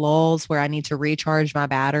like lulls where I need to recharge my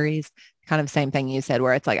batteries, kind of same thing you said,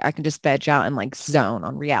 where it's like I can just veg out and like zone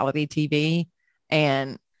on reality TV.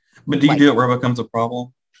 And But do you like, do it where it becomes a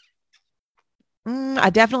problem? I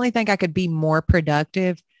definitely think I could be more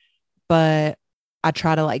productive, but I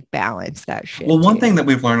try to like balance that Well, shit one too. thing that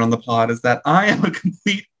we've learned on the pod is that I am a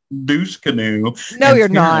complete douche canoe No, and you're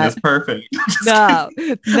Taryn not. is perfect. Just No,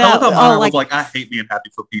 kidding. I love no. how Oh, Myra was like, like, I hate being happy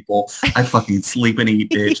for people. I fucking sleep and eat,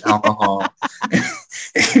 bitch, alcohol.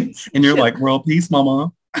 And you're like, world peace,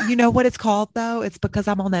 mama. You know what it's called though? It's because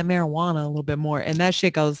I'm on that marijuana a little bit more, and that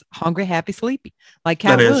shit goes hungry, happy, sleepy, like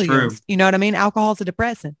That Cat is true. Williams. You know what I mean? Alcohol's a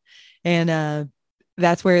depressant, and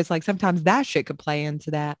that's where it's like sometimes that shit could play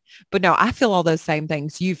into that. But no, I feel all those same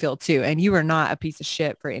things you feel too, and you are not a piece of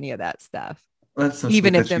shit for any of that stuff, That's so sweet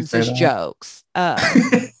even if that you them's say just that. jokes.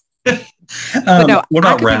 But no, What I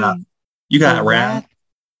about could wrath? be You a got wrath? wrath.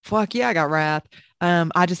 Fuck yeah, I got wrath.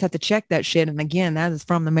 I just have to check that shit. And again, that is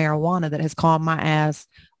from the marijuana that has calmed my ass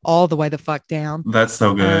all the way the fuck down. That's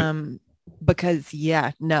so good. Because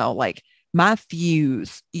yeah, no, like my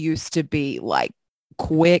fuse used to be like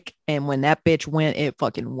quick. And when that bitch went, it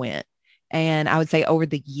fucking went. And I would say over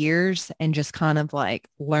the years and just kind of like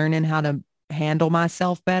learning how to handle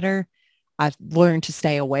myself better, I've learned to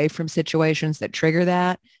stay away from situations that trigger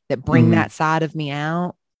that bring Mhm. that side of me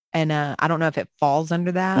out. And I don't know if it falls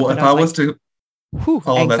under that, Well, but if I I was like, was to whew,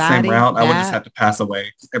 follow that same anxiety, route, I would just that. have to pass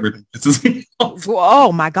away. Everything pisses me off.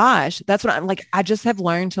 Oh my gosh. That's what I'm like. I just have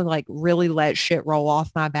learned to like really let shit roll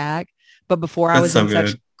off my back. But before I That's was so in such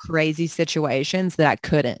good. crazy situations that I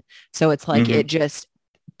couldn't. So it's like Hmm. it just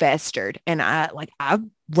festered and I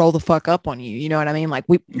roll the fuck up on you. You know what I mean? Like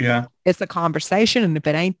Yeah, it's a conversation. And if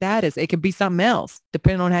it ain't that, it could be something else,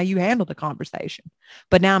 depending on how you handle the conversation.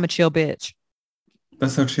 But now I'm a chill bitch.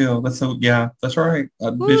 that's so chill. That's so, yeah, that's right.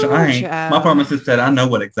 Bitch, Ooh, I ain't, my child. pharmacist said, I know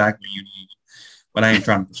what exactly you need, but I ain't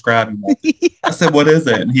trying to prescribe you nothing. I said, what is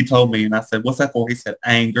it? And he told me, and I said, what's that for? He said,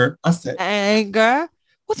 anger. I said, Anger.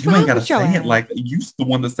 What's you ain't wrong got to with your say it ass? like you the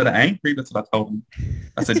one that said angry. That's what I told him.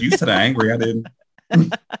 I said, you said angry. I didn't.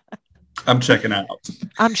 I'm checking out.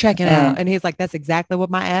 I'm checking out. Um, And he's like, that's exactly what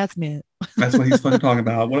my ass meant. that's what he's fucking talking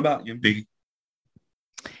about. What about MD?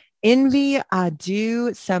 Envy, I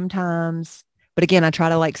do sometimes, but again, I try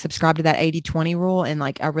to like subscribe to that 80-20 rule and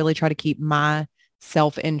like I really try to keep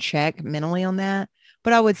myself in check mentally on that.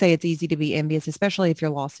 But I would say it's easy to be envious, especially if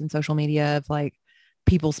you're lost in social media of like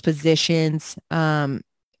people's positions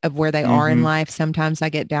of where they are in Mm-hmm. life. Sometimes I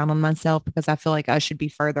get down on myself because I feel like I should be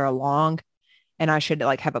further along and I should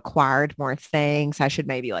like have acquired more things. I should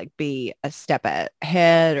maybe like be a step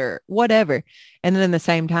ahead or whatever. And then in the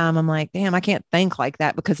same time, I'm like, damn, I can't think like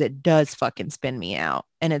that because it does fucking spin me out.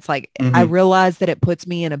 And it's like, I Mm-hmm. realize that it puts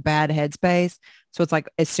me in a bad headspace. So it's like,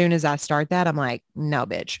 as soon as I start that, I'm like, no,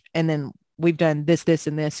 bitch. And then we've done this,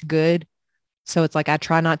 and this good. So it's like, I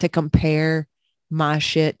try not to compare my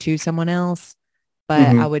shit to someone else. But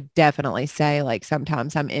I Mm-hmm. would definitely say like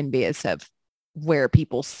sometimes I'm envious of where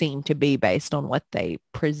people seem to be based on what they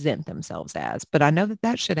present themselves as. But I know that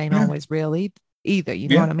that shit ain't Yeah. always real either. You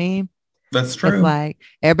know Yeah. what I mean? That's It's true. like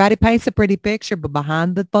everybody paints a pretty picture, but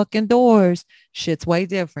behind the fucking doors, shit's way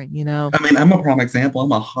different, you know? I mean, I'm a prime example.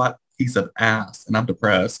 I'm a hot piece of ass and I'm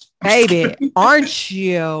depressed. I'm just Baby, kidding. aren't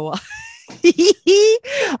you?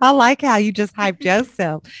 I like how you just hyped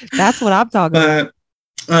yourself. That's what I'm talking about.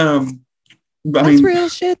 But um I That's mean, real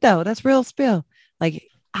shit though. That's real spill. Like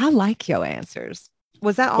I like your answers.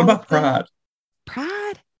 Was that what all of about the pride?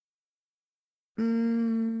 pride?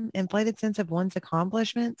 Inflated sense of one's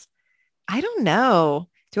accomplishments? I don't know.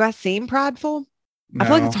 Do I seem prideful? I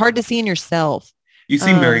feel like it's No. hard to see in yourself. You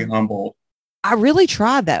seem very Um, humble. I really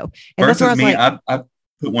try though. And that's where I Versus was me, like, I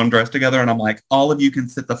put one dress together and I'm like, all of you can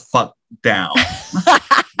sit the fuck down.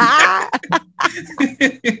 I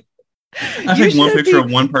you take one should picture be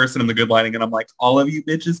of one person in the good lighting and I'm like, all of you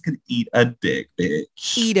bitches can eat a dick,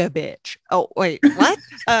 bitch. eat a bitch. Oh, wait, what?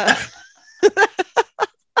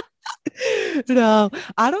 No,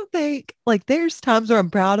 I don't think like there's times where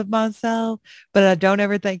I'm proud of myself, but I don't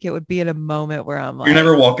ever think it would be in a moment where I'm You're like,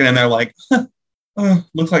 never walking in there like, oh,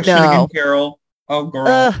 looks like shit again, no, Carol. Oh, girl.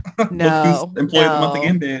 uh, Look who's no, employee of the month no.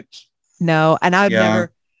 again, bitch. No, and I've Yeah.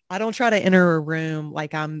 never, I don't try to enter a room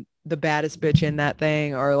like I'm the baddest bitch in that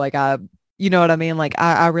thing or like you know what I mean? Like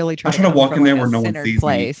I really I try to try to come walk from in like there a where no one centered sees me.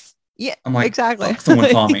 place. Yeah, I'm like, exactly. fuck, someone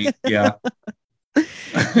saw me. Yeah.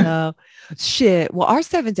 No, shit. Well, our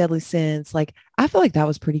seven deadly sins, like I feel like that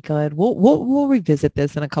was pretty good. We'll revisit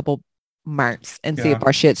this in a couple months and see if Yeah.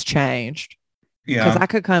 our shit's changed. Because Yeah. I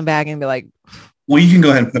could come back and be like, Well, you can go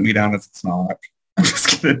ahead and put me down as it's not. I'm just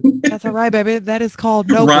kidding. that's all right, baby. That is called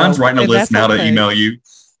no Ron's growth, writing a and list that's now to okay. email you.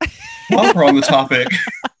 While we're on the topic,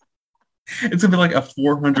 it's gonna be like a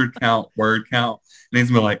 400 count word count, and he's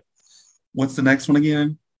gonna be like, "What's the next one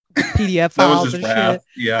again?" PDF That was files just and wrath. shit.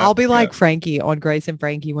 Yeah, I'll be yeah. like Frankie on Grace and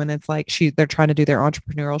Frankie when it's like they're trying to do their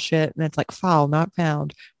entrepreneurial shit and it's like file not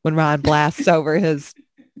found when Ryan blasts over his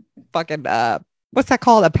fucking what's that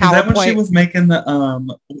called? A Is that when she PowerPoint. was making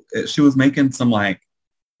the She was making some like,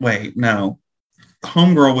 wait, no,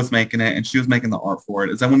 Homegirl was making it, and she was making the art for it.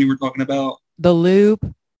 Is that when you were talking about? The loop.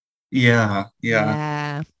 Yeah, yeah.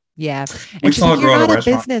 Yeah. Yeah. We And she's saw a like, you're girl at a not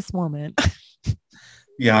a restaurant. businesswoman.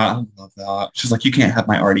 Yeah, I love that. She's like, you can't have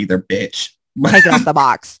my art either, bitch. Take it off the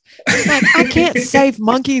box. She's like, I can't save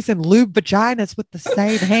monkeys and lube vaginas with the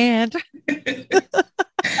same hand.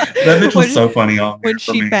 That bitch was when, so funny on when there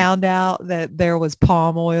for she me. found out that there was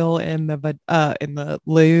palm oil in the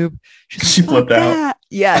lube, she's like, She fuck flipped out. that.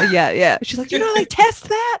 Yeah. She's like, you know how they test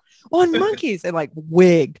that on monkeys and like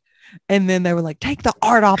wig. And then they were like, take the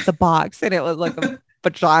art off the box. And it was like a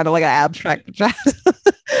vagina, like an abstract vagina.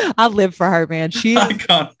 I live for her, man. She is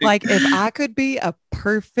Iconic. like, if I could be a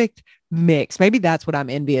perfect mix, maybe that's what I'm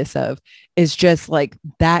envious of, is just like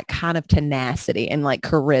that kind of tenacity and like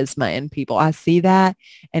charisma in people. I see that,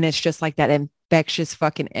 and it's just like that infectious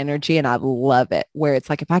fucking energy, and I love it. Where it's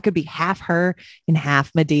like, if I could be half her and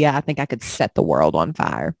half Medea, I think I could set the world on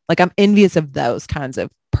fire. Like, I'm envious of those kinds of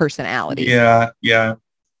personalities. Yeah.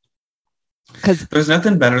 Because There's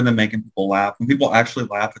nothing better than making people laugh. When people actually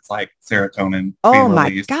laugh, it's like serotonin oh being my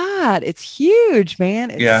released. God, it's huge,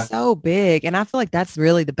 man. It's Yeah. so big. And I feel like that's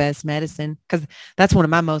really the best medicine, because that's one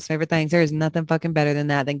of my most favorite things. There is nothing fucking better than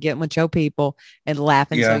that, than getting with your people and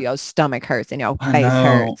laughing so Yeah. your stomach hurts and your I face know.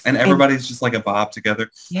 hurts. And And everybody's just like a vibe together.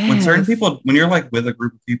 When certain yes, people, when you're like with a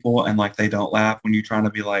group of people and like they don't laugh, when you're trying to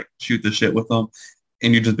be like shoot the shit with them,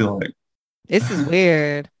 and you just be like, this is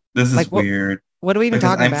weird. this Like is weird what are we even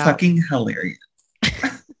because talking I'm about? fucking hilarious.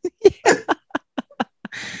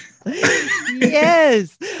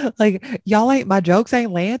 Yes. Like y'all ain't, my jokes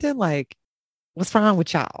ain't landing. Like, what's wrong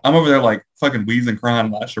with y'all? I'm over there like fucking wheezing, crying,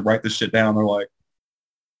 and I should write this shit down. They're like,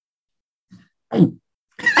 oh.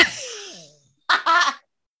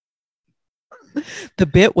 The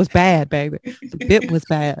bit was bad, baby. The bit was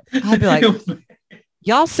bad. I'd be like,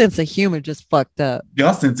 y'all sense of humor just fucked up.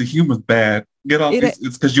 Y'all sense of humor's bad. Get off. It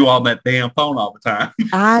It's because you all on that damn phone all the time.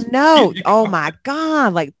 I know. Oh my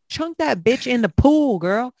God. Like chunk that bitch in the pool,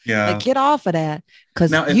 girl. Like Yeah. get off of that.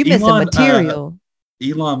 Cause Now, if you missing material.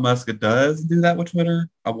 Elon Musk does do that with Twitter,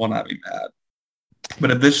 I will not be mad.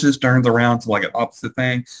 But if this just turns around to like an opposite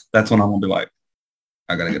thing, that's when I'm gonna be like,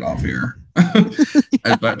 I gotta get off here.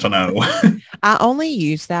 I bet you know. I only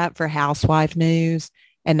use that for housewife news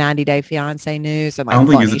and 90 Day Fiance news and I like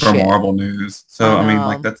only use funny it for shit. Marvel news. I So I mean,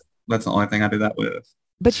 like know. that's the only thing I do that with.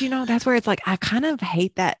 But you know, that's where it's like, I kind of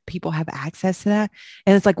hate that people have access to that.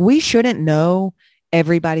 And it's like, we shouldn't know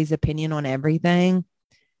everybody's opinion on everything.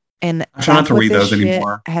 And I try not that's to what read this those shit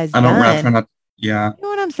anymore. has I try done. not. Yeah. You know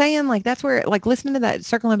what I'm saying? Like, that's where, like, listening to that,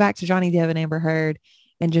 circling back to Johnny Depp and Amber Heard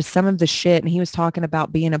and just some of the shit. And he was talking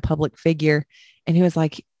about being a public figure. And he was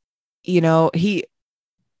like, you know, the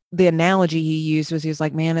analogy he used was, he was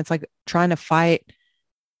like, man, it's like trying to fight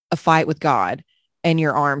a fight with God and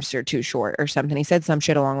your arms are too short or something. He said some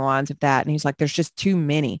shit along the lines of that. And he's like, there's just too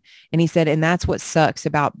many. And he said, and that's what sucks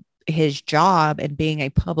about his job and being a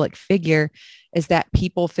public figure, is that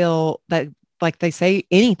people feel that like they say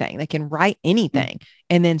anything, they can write anything.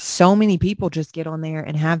 And then so many people just get on there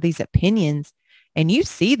and have these opinions. And you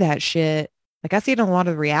see that shit. Like I see it in a lot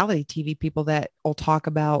of reality TV people that will talk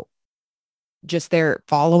about just their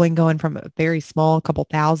following going from a very small couple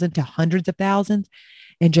thousand to hundreds of thousands,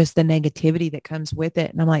 and just the negativity that comes with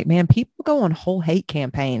it. And I'm like, man, people go on whole hate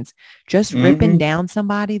campaigns just ripping Mm-hmm. down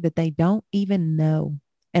somebody that they don't even know.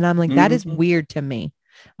 And I'm like, that is Mm-hmm. weird to me.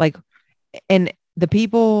 Like, and the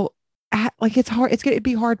people, like, it's hard. It'd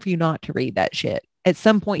be hard for you not to read that shit. At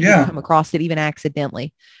some point, you'd Yeah. come across it even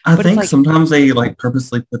accidentally. I But it's think like, sometimes they like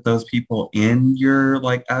purposely put those people in your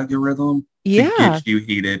like algorithm to yeah, get you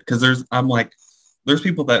heated. Because there's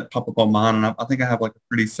people that pop up on mine, and I think I have like a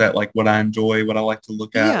pretty set like what I enjoy, what I like to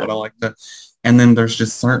look at, yeah, what I like to, and then there's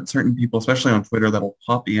just certain people, especially on Twitter, that'll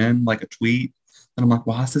pop in like a tweet, and I'm like,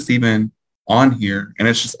 why is this even on here? And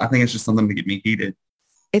it's just I think it's just something to get me heated.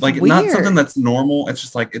 it's Like not something weird. that's normal. It's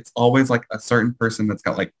just like it's always like a certain person that's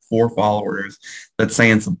got like 4 followers that's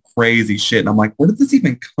saying some crazy shit, and I'm like, where did this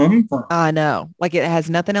even come from? I know. Like it has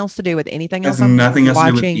nothing else to do with anything Has else I'm nothing else to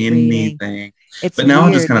do with watching, reading. anything. It's But now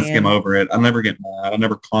I just weird, kind of skim man. over it. I never get mad. I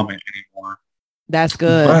never comment anymore. That's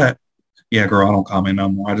good. But yeah, girl, I don't comment no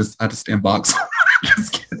more. I just inbox.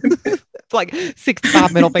 Just kidding. It's like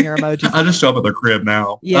 65 middle finger emojis. I just show up at their crib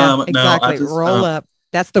now. Yeah, No, I exactly. just Roll up.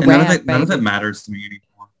 That's the and rap, none of it baby. matters to me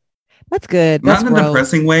anymore. That's good. Not That's in a growth.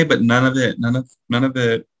 depressing way, but none of it.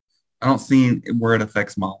 I don't see where it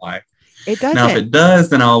affects my life. It Now, if doesn't. it does,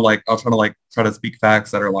 then I'll try to speak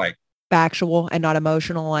facts that are like, Factual and not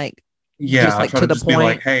emotional, like yeah, just I like try to to the just be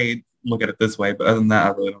like, point. hey, look at it this way. But other than that, I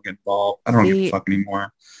really don't get involved. I don't give a See, fuck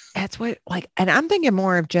anymore. that's what like, and I'm thinking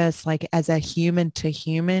more of just like as a human to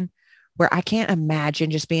human, where I can't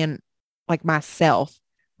imagine just being like myself.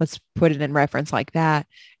 Let's put it in reference like that.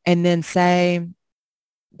 And then say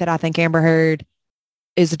that I think Amber Heard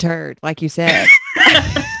is a turd, like you said.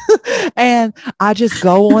 And I just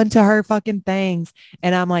go on to her fucking things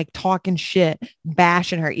and I'm like talking shit,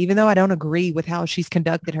 bashing her, even though I don't agree with how she's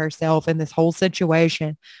conducted herself in this whole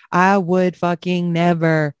situation. I would fucking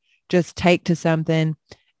never just take to something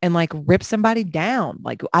and like rip somebody down.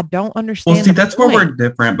 Like I don't Well, understand see, the that's where we're point.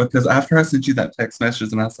 different because after I sent you that text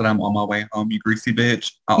message and I said I'm on my way home, you greasy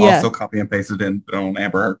bitch, I Yeah. also copy and pasted it and put it on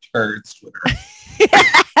Amber Heard's Twitter.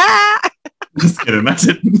 Just kidding, I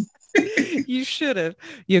didn't. You should have,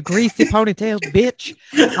 you greasy ponytail bitch.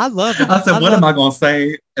 I love it. I said, what am I going to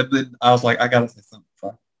say? And then I was like, I got to say something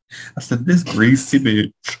funny. I said, this greasy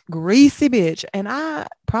bitch. Greasy bitch. And I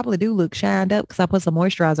probably do look shined up because I put some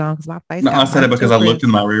moisturizer on because my face No, I got said it burnt because to I crisp. looked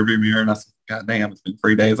in my rearview mirror and I said, God damn, it's been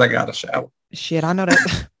 3 days. I got to shower. Shit, I know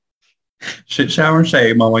that. Shit, shower, and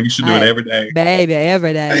shave, mama. You should do it I, every day. baby,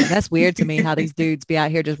 every day. That's weird to me how these dudes be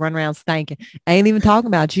out here just running around stinking. I ain't even talking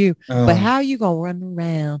about you, but Uh, how you gonna run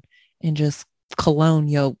around and just cologne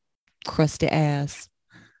your crusty ass?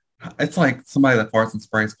 it's like somebody that farts and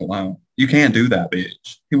sprays cologne. You can't do that,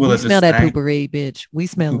 bitch. He would We have smell just that stank. poopery, bitch. We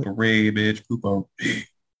smell it. Poopery, bitch. Poopery.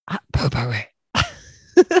 Poopery.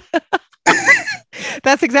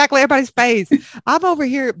 That's exactly everybody's face. I'm over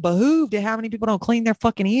here behooved at how many people don't clean their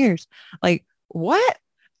fucking ears. Like, what?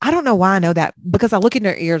 I don't know why I know that because I look in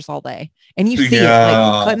their ears all day and you see it like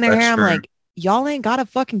Yeah, cutting their that's hair. I'm true. like, y'all ain't got a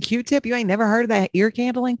fucking Q-tip. You ain't never heard of that ear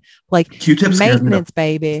candling? Like Q-tip maintenance,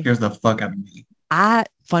 baby. scares the fuck out of me.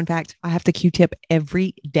 Fun fact, I have to Q-tip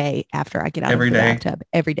every day after I get out of Every the day. bathtub.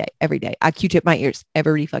 Every day, every day. I Q-tip my ears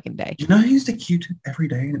every fucking day. You know who used to Q-tip every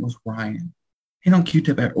day and it was Ryan. He don't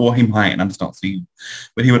Q-tip well, he might, I just don't see him.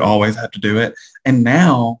 But he would always have to do it. And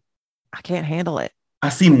now I can't handle it. I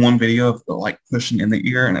seen one video of like pushing in the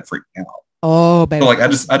ear and it freaked me out. Oh, So baby. like I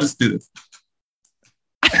just do this.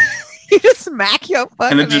 You just smack your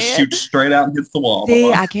fucking And it just head. shoots straight out and hits the wall. See,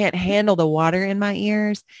 Mama. I can't handle the water in my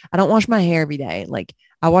ears. I don't wash my hair every day. Like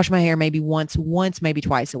I wash my hair maybe once, maybe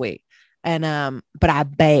twice a week. And but I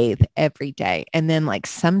bathe every day. And then like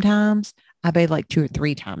sometimes I bathe like 2 or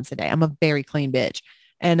 3 times a day. I'm a very clean bitch.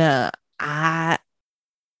 And I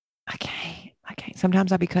can't.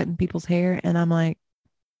 Sometimes I be cutting people's hair and I'm like,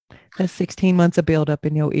 that's 16 months of buildup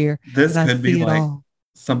in your ear. This And I could be see it like all.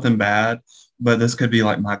 something bad, but this could be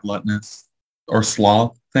like my gluttonous or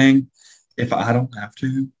sloth thing. If I don't have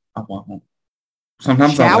to, I won't.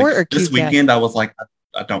 Sometimes I'm like, Shower or this Q-tip? weekend I was like,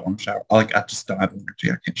 I don't want to shower. I just don't have energy.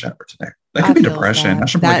 I can't shower today. That I could be feel depression. I sad.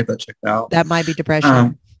 should probably get that checked out. That might be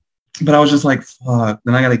depression. But I was just like, fuck.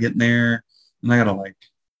 Then I got to get in there and I got to like,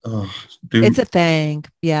 do. It's a thing.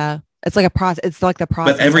 Yeah. It's like a process. It's like the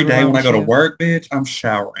process. But every day when I go to you. work, bitch, I'm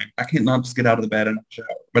showering. I can't not just get out of the bed and shower.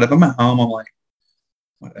 But if I'm at home, I'm like,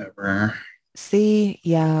 whatever. See,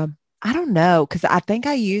 yeah. I don't know. Cause I think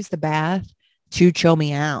I use the bath to chill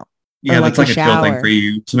me out. Yeah, or that's like like the a chill thing shower. for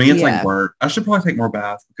you. To me, it's like Yeah. work. I should probably take more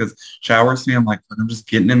baths because showers to me, I'm like, I'm just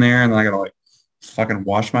getting in there and then I gotta like fucking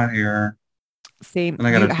wash my hair See, and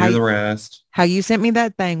I gotta do the rest. how you sent me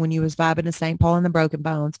that thing when you was vibing to St. Paul and the Broken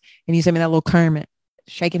Bones and you sent me that little Kermit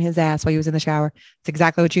shaking his ass while he was in the shower. It's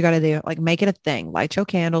exactly what you got to do. Like make it a thing. Light your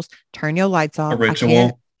candles, turn your lights A off.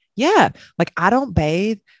 ritual. Yeah. Like I don't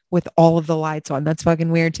bathe with all of the lights on. That's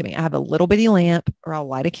fucking weird to me. I have a little bitty lamp or I'll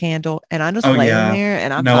light a candle and I just Oh lay in yeah. there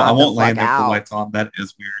and I No, I vibe the won't lay in fuck there with the out. lights on. That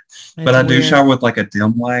is weird. But It's I do weird. shower with like a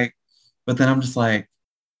dim light. But then I'm just like,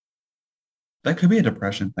 that could be a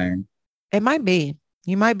depression thing. It might be.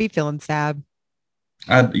 You might be feeling sad.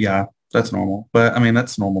 Yeah, that's normal. But I mean,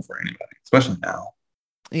 that's normal for anybody, especially now.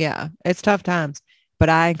 Yeah. It's tough times. But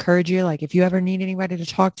I encourage you, like, if you ever need anybody to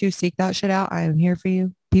talk to, seek that shit out. I am here for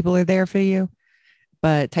you. People are there for you.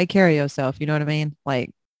 But take care of yourself. You know what I mean? Like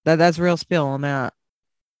that's real spill on that.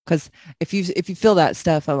 Because if you feel that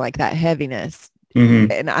stuff of like that heaviness,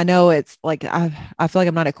 Mm-hmm. and I know it's like I feel like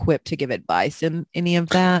I'm not equipped to give advice in any of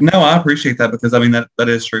that. No, I appreciate that because I mean that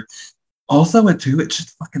is true. Also, it's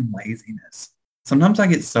just fucking laziness. Sometimes I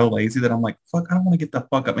get so lazy that I'm like, fuck, I don't want to get the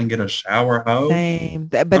fuck up and get a shower, ho. Same.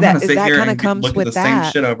 But I'm gonna sit that here kind of and comes look at with the same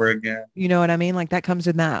that. shit over again. You know what I mean? Like that comes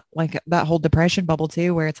in that like that whole depression bubble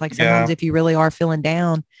too, where it's like sometimes Yeah. if you really are feeling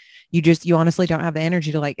down, you honestly don't have the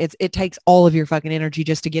energy to like it takes all of your fucking energy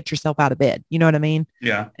just to get yourself out of bed. You know what I mean?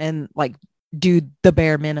 Yeah. And like do the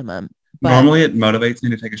bare minimum. But Normally it motivates me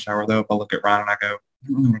to take a shower though. If I look at Ryan and I go, I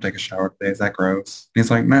don't really want to take a shower today. Is that gross? And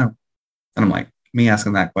he's like, no. And I'm like, me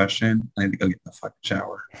asking that question, I need to go get in the fucking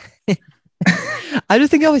shower. I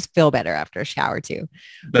just think I always feel better after a shower too.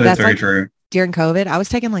 That is very true. During COVID, I was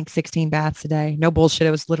taking like 16 baths a day. No bullshit.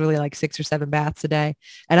 It was literally like 6 or 7 baths a day.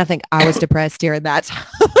 And I think I was depressed during that time.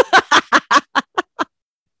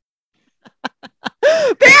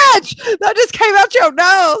 Bitch, that just came out your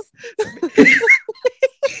nose.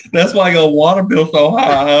 That's why your water bill so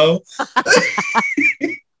high, ho.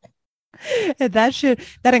 And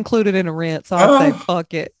that included in a rent, so I'll say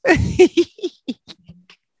fuck it.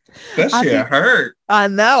 That shit hurt. I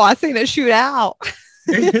know. I seen it shoot out.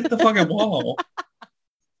 It hit the fucking wall.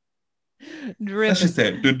 Dripping. That shit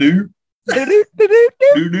said doo-doo. Do-do, do-do,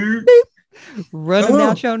 do, Doo-doo. do. Running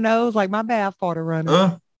out your nose like my bath water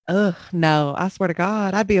running. Ugh, no, I swear to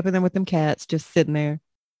God, I'd be up in there with them cats just sitting there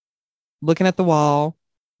looking at the wall,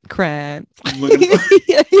 crying. Fucking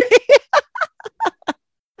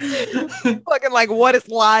like, what is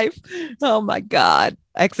life? Oh my God.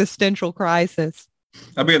 Existential crisis.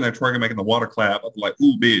 I'd be in there twerking, making the water clap. I'd be like,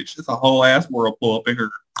 ooh, bitch, it's a whole ass whirlpool up in here.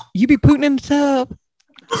 You be putting in the tub.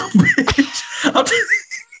 Bitch,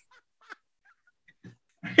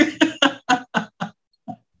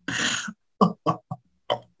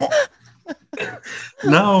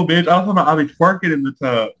 no, bitch. I was talking about I'll be twerking in the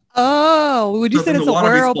tub. Oh, would you say it's a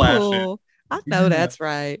whirlpool? I know that's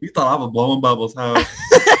right. You thought I was blowing bubbles, huh?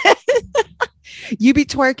 You be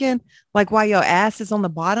twerking like while your ass is on the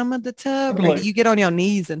bottom of the tub, or do you get on your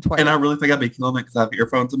knees and twerk? And I really think I'd be killing it because I have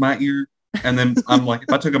earphones in my ear. And then I'm like,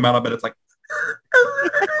 if I took them out, I bet it's like.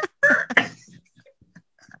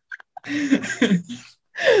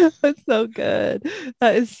 That's so good.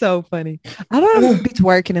 That is so funny. I don't be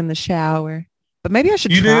twerking in the shower, but maybe I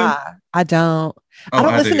should try. Do? I don't. I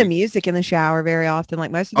don't listen to music in the shower very often.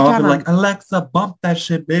 Like most of the time, I'm like, Alexa, bump that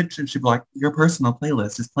shit, bitch. And she'd be like, your personal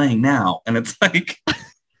playlist is playing now. And it's like,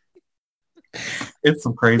 it's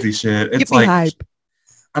some crazy shit. It's like, hype.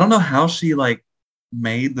 I don't know how she like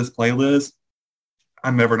made this playlist.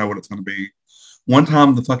 I never know what it's going to be. One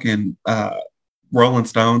time the fucking Rolling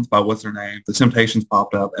Stones by what's her name, The Temptations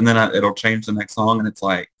popped up, and then it'll change the next song and it's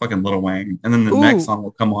like fucking Lil Wayne, and then the next song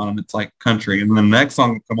will come on and it's like country, and then the next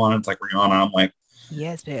song will come on and it's like Rihanna. I'm like,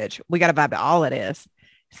 yes, bitch, we got to vibe to all of this.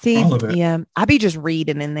 See, yeah, I be just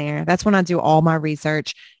reading in there. That's when I do all my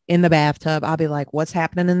research in the bathtub. I'll be like, what's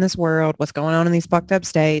happening in this world? What's going on in these fucked up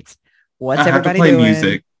states? What's everybody doing? I have to play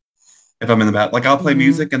music if I'm in the bath. Like I'll play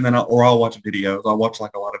music and then I'll watch videos. I'll watch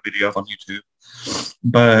like a lot of videos on YouTube,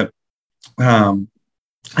 but I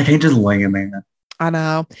can't just lay in there. I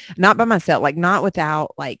know. Not by myself, like not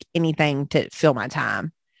without like anything to fill my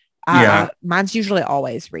time. Mine's usually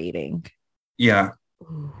always reading. Yeah.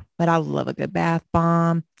 But I love a good bath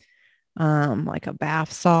bomb. Like a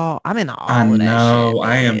bath salt. I'm in all I of that know, shit,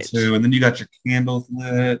 I am too. And then you got your candles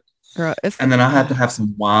lit. Girl, and then I have to have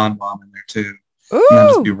some wine while I'm in there too. Ooh. And I'll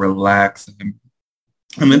just be relaxing.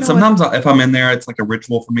 I mean, sometimes if I'm in there, it's like a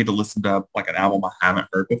ritual for me to listen to like an album I haven't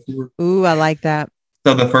heard before. Ooh, I like that.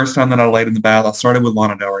 So the first time that I laid in the bath, I started with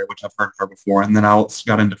Lana Del Rey, which I've heard her before. And then I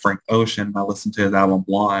got into Frank Ocean and I listened to his album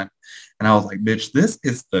Blonde. And I was like, bitch, this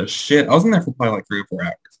is the shit. I was in there for probably like 3 or 4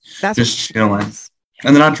 hours. That's just chilling.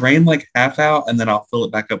 And then I drain like half out and then I'll fill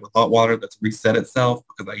it back up with hot water that's reset itself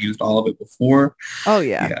because I used all of it before. Oh,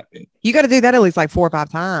 yeah. You got to do that at least like 4 or 5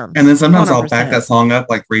 times. And then sometimes 100%. I'll back that song up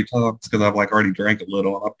like 3 times because I've like already drank a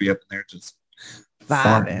little and I'll be up in there just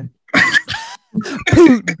vibing.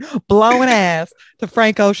 Putin, blowing ass to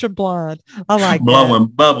Frank Ocean Blonde. I like blowing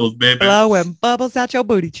bubbles, baby. Blowing bubbles out your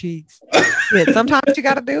booty cheeks. Yeah, sometimes you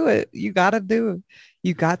got to do it. You got to do it.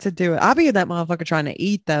 You got to do it. I'll be in that motherfucker trying to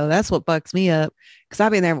eat though. That's what fucks me up. Cause I'll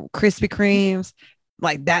be in there with Krispy Kremes.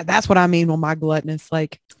 Like that. That's what I mean with my gluttonous.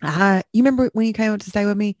 Like you remember when you came up to stay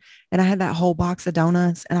with me and I had that whole box of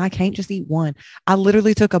donuts and I can't just eat one. I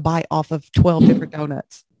literally took a bite off of 12 different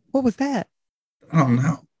donuts. What was that? I don't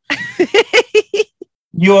know.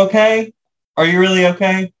 You okay? Are you really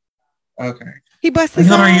okay? Okay. He busted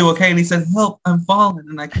his ass. Are you okay? And he said, help, I'm falling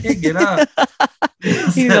and I can't get up.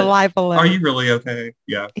 He's a life alone. Are you really okay?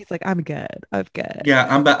 Yeah. He's like, I'm good. I'm good. Yeah,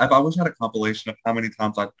 I'm back. I wish I had a compilation of how many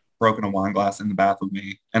times I've broken a wine glass in the bath with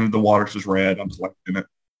me and the water's just red. I'm just like in it.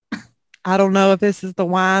 I don't know if this is the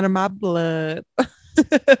wine or my blood.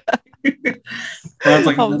 I was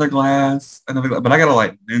like another glass, but I gotta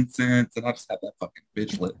like incense, and I just have that fucking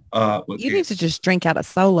bitch lit up. You need to just drink out a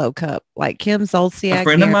solo cup, like Kim Zolciak. A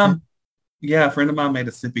friend of mine made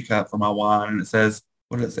a sippy cup for my wine, and it says,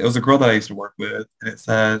 "What did it say?" It was a girl that I used to work with, and it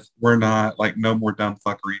says, "We're not like no more dumb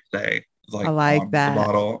fuckery today." It's like, I like that the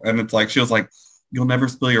bottle, and it's like she was like, "You'll never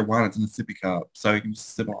spill your wine. It's in a sippy cup, so you can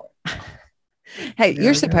just sip on it." Hey,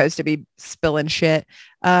 you're supposed to be spilling shit.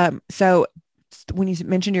 So when you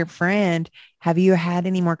mentioned your friend, have you had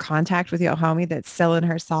any more contact with your homie that's selling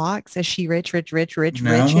her socks? Is she rich yet?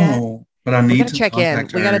 No, but I need to check in. Her.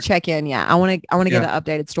 We gotta check in. Yeah, I want to get an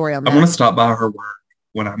updated story on that. I want to stop by her work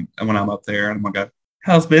when I'm up there, and I'm gonna go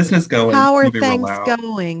How's business going? How I'm are gonna be real things loud.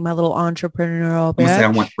 going, my little entrepreneurial I'm gonna say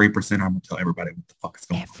I bitch? want 3%. I'm gonna tell everybody what the fuck is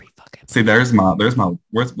going on. Every fucking See, month. there's my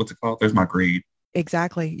what's it called? There's my greed.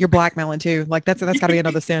 Exactly. You're blackmailing too. Like that's gotta be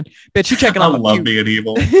another sin. Bitch, you checking I on love you. being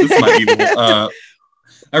evil. This is my evil.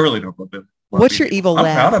 I really don't love What's being your evil. evil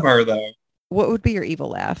I'm proud laugh? of her though. What would be your evil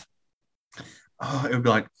laugh? Oh, it would be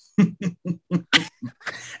like, and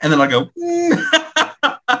then I go,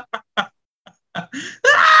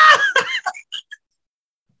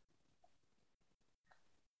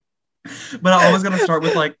 but I always gotta start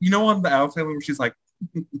with like, on the Out Family where she's like,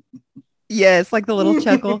 Yes, like the little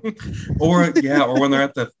chuckle. or yeah, or when they're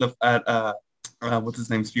at the at what's his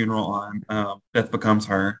name's funeral on Death Becomes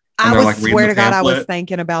Her, and I they're was like reading swear the to God, I was pamphlet.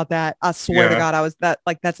 thinking about that. I swear to Yeah, God, I was that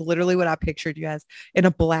like that's literally what I pictured you as in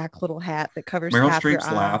a black little hat that covers Meryl half your Streep's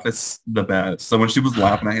eye. laugh is the best. So when she was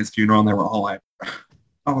laughing at his funeral, and they were all like,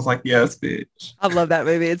 I was like, yes, bitch, I love that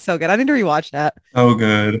movie. It's so good. I need to rewatch that. so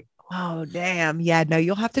good. Oh, damn. Yeah, no,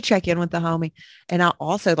 you'll have to check in with the homie. And I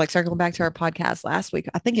also like circling back to our podcast last week.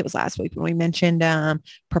 I think it was last week when we mentioned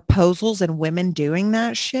proposals and women doing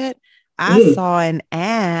that shit. I Ugh. saw an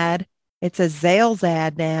ad. It's a Zales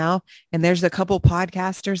ad now. And there's a couple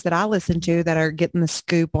podcasters that I listen to that are getting the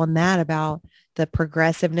scoop on that about the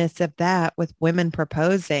progressiveness of that with women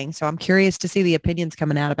proposing. So I'm curious to see the opinions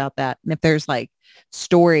coming out about that. And if there's like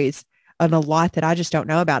stories and a lot that I just don't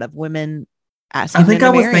know about of women I asking think men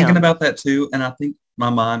I to was marry thinking them. about that too, and I think my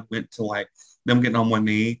mind went to like them getting on one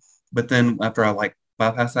knee, but then after I like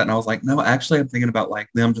bypassed that, and I was like, no, actually, I'm thinking about like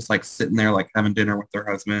them just like sitting there like having dinner with their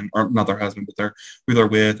husband, or not their husband, but their who they're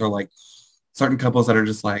with, or like certain couples that are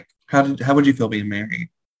just like, how would you feel being married?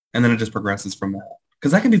 And then it just progresses from that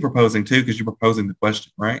because that can be proposing too, because you're proposing the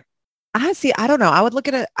question, right? I see. I don't know. I would look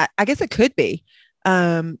at it. I guess it could be.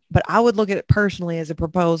 But I would look at it personally as a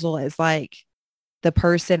proposal as like the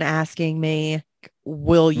person asking me,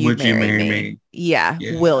 will you Would you marry marry me? me? Yeah.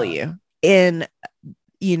 Will Yeah. you? And,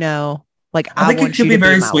 you know, like I I think it want could you be to be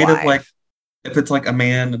very my sweet of like wife. if it's like a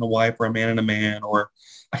man and a wife or a man and a man, or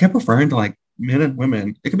I kept referring to like men and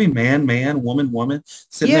women. It could be man, man, woman, woman,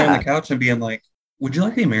 sitting there on the Yeah. couch and being like, would you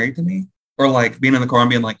like to be married to me? Or like being in the car and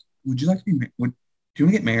being like, would you like to be, do you want to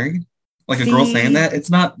get married? Like a girl saying See, that, it's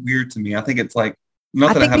not weird to me. I think it's like,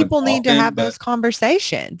 not I that I think haven't people need to often, have but, those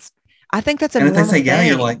conversations. I think that's a and if they say normal yeah,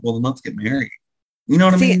 you're thing. like, well, then let's get married. You know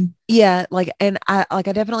what I See, mean? yeah, like, and I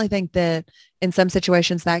definitely think that in some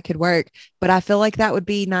situations that could work, but I feel like that would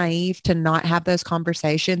be naive to not have those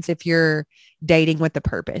conversations if you're dating with the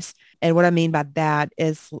purpose. And what I mean by that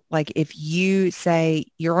is like, if you say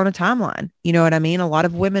you're on a timeline, you know what I mean? A lot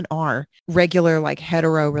of women are regular, like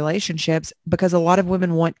hetero relationships because a lot of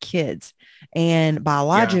women want kids. And Yeah.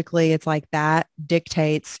 biologically, it's like that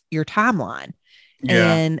dictates your timeline.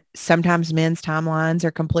 Yeah. And sometimes men's timelines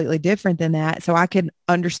are completely different than that. So I can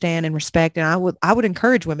understand and respect, and I would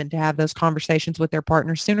encourage women to have those conversations with their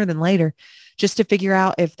partners sooner than later, just to figure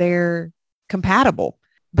out if they're compatible.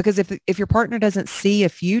 Because if your partner doesn't see a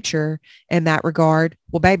future in that regard,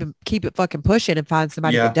 well, baby, keep it fucking pushing and find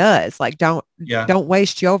somebody that Yeah. does. Like, Yeah. don't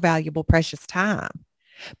waste your valuable, precious time.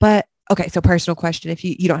 But okay, so personal question, if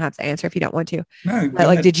you don't have to answer if you don't want to, No, but go like,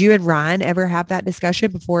 ahead. did you and Ryan ever have that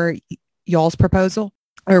discussion before y'all's proposal,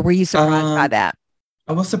 or were you surprised by Um, that?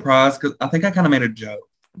 I was surprised because I think I kind of made a joke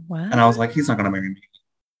and I was like, he's not What? going to marry me.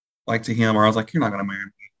 Like to him, or I was like, you're not going to marry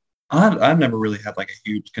me. I've never really had like a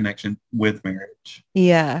huge connection with marriage.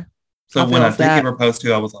 Yeah. So How when I feels did get that? proposed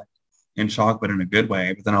to, I was like in shock, but in a good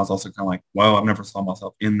way. But then I was also kind of like, whoa, I've never saw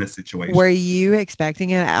myself in this Were situation. you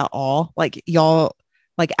expecting it at all? Like y'all,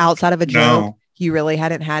 like outside of a joke, No, you really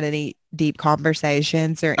hadn't had any deep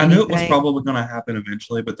conversations or I knew it was anything? probably going to happen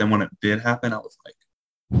eventually, but then when it did happen, I was like,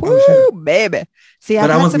 oh shit. Whoo, baby. See, I've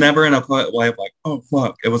But I had was some, never in a way of like, oh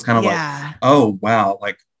fuck. It was kind of like, yeah. oh wow,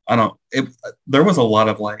 like I don't. It there was a lot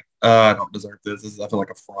of like, I don't deserve this. This is, I feel like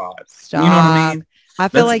a fraud. You know what I Stop. mean? I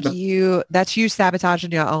feel That's like but that's you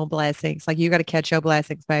sabotaging your own blessings. Like you got to catch your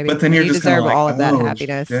blessings, baby. but then And you're you just kind of deserve like, all of that oh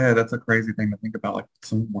happiness. shit, that's a crazy thing to think about. Like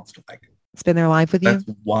someone wants to like, Spend their life with you. that's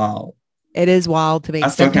wild. It is wild to me. I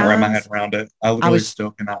still can't wrap my head Sometimes around it. I I literally was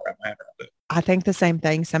still cannot wrap my head around it. I think the same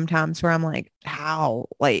thing sometimes where I'm like, how?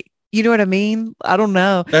 Like, you know what I mean? I don't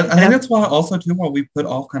know. That I And think I, that's why also too why we put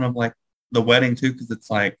off kind of like the wedding too, because it's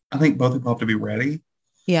like I think both people have to be ready.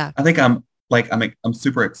 yeah, I think I'm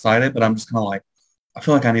super excited, but I'm just kind of like I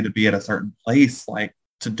feel like I need to be at a certain place like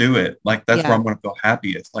to do it. Like that's where yeah, I'm going to feel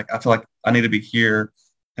happiest. Like I feel like I need to be here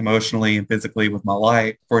emotionally and physically with my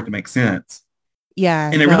life for it to make sense. yeah.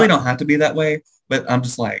 And it really No, don't have to be that way, but I'm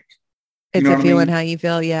just like, you it's know a what I feeling mean? how you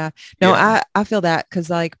feel. Yeah. No, Yeah. I feel that because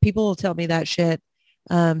like people will tell me that shit.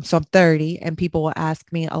 So I'm 30 and people will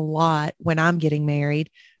ask me a lot when I'm getting married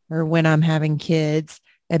or when I'm having kids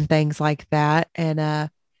and things like that. And,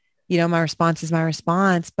 my response is my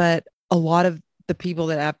response, but a lot of the people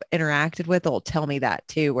that I've interacted with will tell me that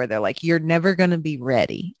too, where they're like, you're never going to be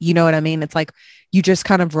ready. You know what I mean? It's like, you just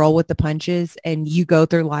kind of roll with the punches and you go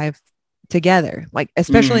through life together, like,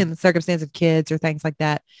 especially in the circumstance of kids or things like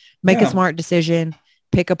that. Make a Yeah. smart decision,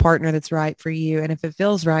 pick a partner that's right for you. And if it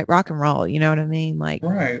feels right, rock and roll. You know what I mean? Like,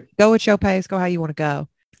 Right. go at your pace, go how you want to go.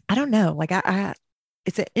 I don't know. Like,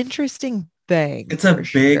 it's an interesting thing It's a for big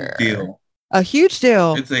sure. deal. A huge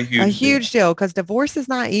deal. It's a A huge deal. huge deal because divorce is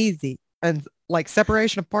not easy. And like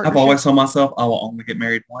separation of I've always partnerships. told myself I will only get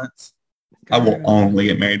married once. I will Girl. only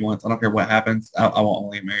get married once. I don't care what happens. I will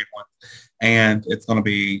only get married once. And it's going to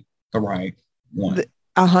be the right one.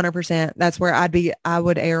 100%. That's where I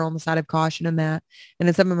would err on the side of caution in that. And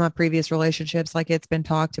in some of my previous relationships, like it's been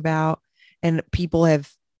talked about and people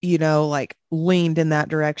have, like leaned in that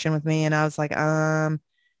direction with me. And I was like,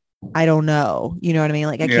 I don't know. You know what I mean?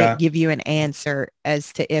 Like I can't Yeah. give you an answer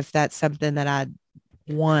as to if that's something that I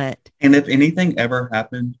want. And if anything ever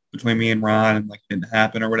happened between me and Ryan and like didn't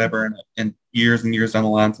happen or whatever, and years and years down the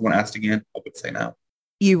line, someone asked again, I would say no.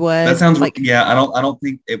 You That would sounds, like, yeah, I don't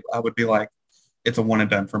think I would be like, it's a one and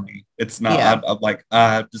done for me. It's not, yeah,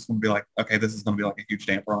 I just want to be like, okay, this is going to be like a huge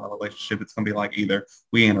damper on a relationship. It's going to be like either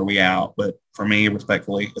we in or we out. But for me,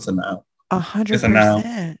 respectfully, it's a no. It's a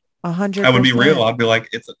no. 100%, I would be real. 100%. I'd be like,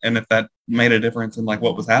 and if that made a difference in like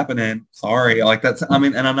what was happening, sorry. Like that's, I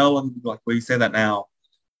mean, and I know like, well, you say that now.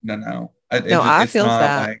 No. No, I It's feels not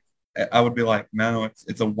that. like, I would be like, no,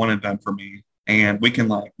 it's a one and done for me. And we can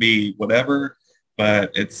like be whatever,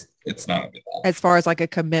 but it's not gonna be that. As far as like a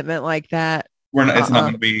commitment like that, We're not, it's not uh-uh.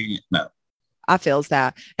 going to be, no. I feels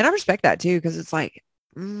that. And I respect that too, because it's like,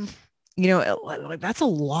 like that's a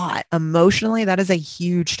lot. Emotionally, that is a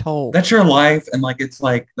huge toll. That's your life. And like, it's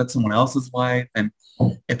like, that's someone else's life. And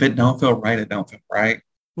if it don't feel right, it don't feel right.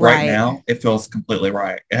 Right Right. now, it feels completely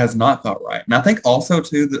right. It has not felt right. And I think also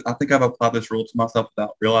too, that I think I've applied this rule to myself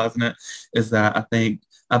without realizing it, is that I think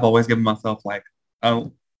I've always given myself like,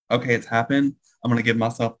 oh, okay, it's happened. I'm going to give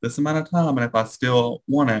myself this amount of time. And if I still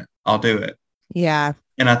want it, I'll do it. Yeah.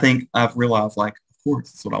 And I think I've realized like, of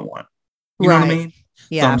course, it's what I want. You know what I Right. mean? So I'm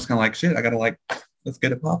Yeah. just kind of like, shit, I got to like, let's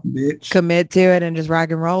get it popping, bitch. Commit to it and just rock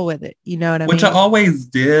and roll with it. You know what I Which mean? I always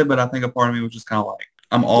did, but I think a part of me was just kind of like,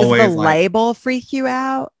 I'm Does the always like, label freak you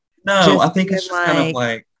out? no, I Just think being it's just kind of like,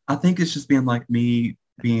 like, I think it's just being like me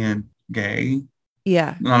being gay,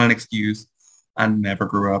 yeah, not an excuse. I never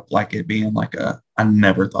grew up like it being like I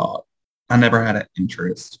never thought, I never had an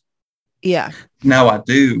interest. yeah, Now I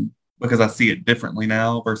do because I see it differently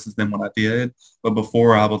now versus than when I did. But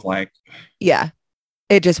before I was like, yeah.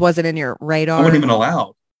 It just wasn't in your I wasn't radar. even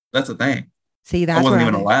allowed. That's the thing. See, I that's where wasn't I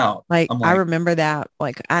even did. allowed. Like, I'm I like, remember that.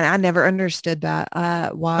 Like, I never understood that.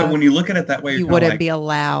 so Why when you look at it that way, you're you kind of wouldn't like, be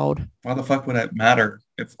allowed. why the fuck would that matter?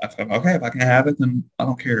 If I said, okay, if I can have it, then I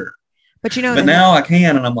don't care. But But and now I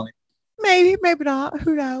can, and I'm like, maybe, maybe not.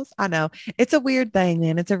 Who knows? I know it's a weird thing,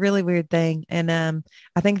 man. It's a really weird thing. And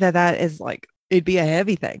I think that is like, it'd be a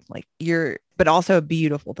heavy thing. Like but also a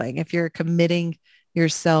beautiful thing. If you're committing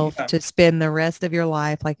yourself yeah, to spend the rest of your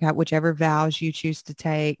life, like whichever vows you choose to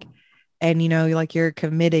take, and like you're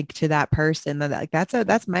committed to that person, like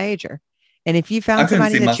that's major. And if you I found couldn't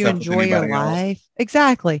somebody see that you myself with enjoy your anybody else. life,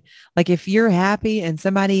 exactly. Like if you're happy and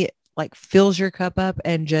somebody like fills your cup up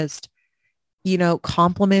and just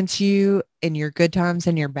compliments you in your good times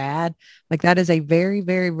and your bad, like that is a very,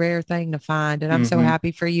 very rare thing to find. And I'm so Hmm.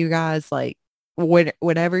 happy for you guys. Like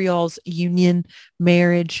whenever y'all's union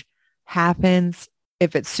marriage happens,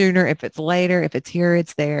 if it's sooner, if it's later, if it's here,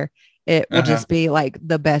 it's there. It will Uh-huh. just be like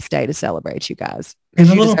the best day to celebrate you guys And because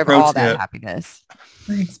a you little deserve pro all that tip. happiness.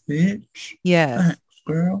 Thanks, bitch. Yes. Thanks,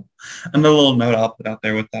 girl. And the little note I'll put out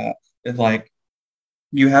there with that is like,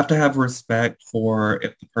 you have to have respect for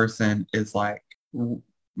if the person is like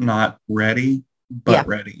not ready, Yeah. but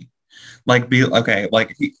ready. Like be okay,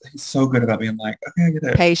 like he's so good about being like, okay, I get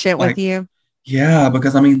it. Patient with Like, you. yeah,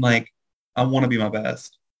 because I mean, like, I want to be my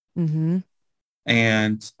best. Mm-hmm.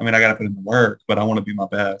 And I mean, I got to put in the work, but I want to be my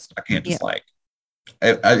best. I can't Yeah. just like,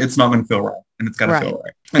 it's not going to feel right. And it's got to Right. feel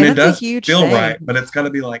right. And And it that's a does huge feel thing. right, but it's got to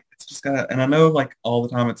be like, it's just got to, and I know like all the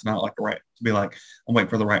time it's not like the right to be like, I'm waiting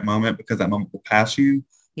for the right moment because that moment will pass you.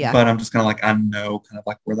 Yeah. But I'm just kind of like, I know kind of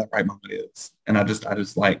like where that right moment is. And I just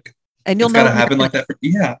like, And you'll it's got know to when you're happen in like it. that.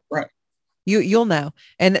 Yeah, right. You'll know.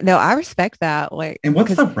 And no, I respect that. Like, And what's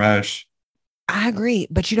because the rush? I agree.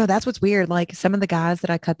 But that's what's weird. Like some of the guys that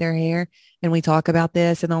I cut their hair and we talk about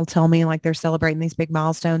this and they'll tell me like they're celebrating these big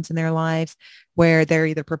milestones in their lives where they're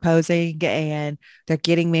either proposing and they're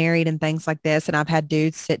getting married and things like this. And I've had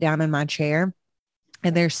dudes sit down in my chair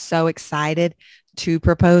and they're so excited to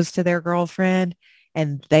propose to their girlfriend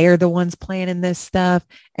and they're the ones planning this stuff.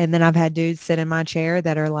 And then I've had dudes sit in my chair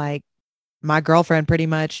that are like, my girlfriend pretty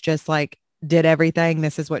much just like did everything.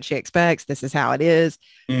 This is what she expects. This is how it is.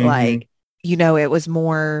 Mm-hmm. Like, it was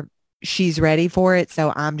more she's ready for it.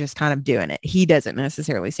 So I'm just kind of doing it. He doesn't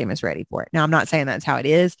necessarily seem as ready for it. Now, I'm not saying that's how it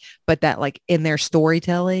is, but that like in their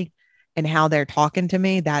storytelling and how they're talking to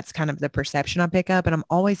me, that's kind of the perception I pick up. And I'm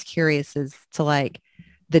always curious as to like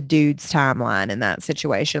the dude's timeline in that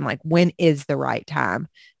situation. Like when is the right time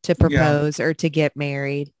to Yeah. propose or to get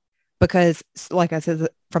married? Because like I said,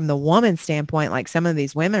 from the woman's standpoint, like some of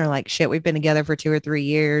these women are like, shit, we've been together for 2 or 3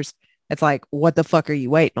 years. It's like, what the fuck are you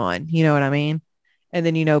waiting on? You know what I mean? And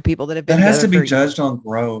then, people that have been That has together to be for, judged on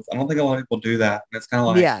growth. I don't think a lot of people do that. And it's kind of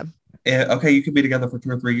like, yeah, okay, you could be together for 2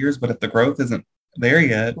 or 3 years, but if the growth isn't there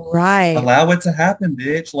yet, right. allow it to happen,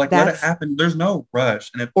 bitch. Like, let it That's happen. There's no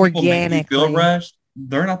rush. And if people make you feel organically. rushed,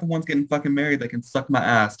 they're not the ones getting fucking married. They can suck my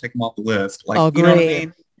ass, take them off the list. Like, you know what I Agree.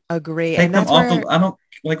 mean? Agree. Take And them that's off the, where I don't,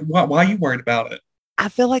 like, why are you worried about it? I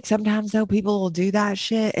feel like sometimes though people will do that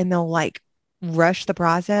shit and they'll like rush the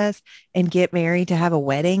process and get married to have a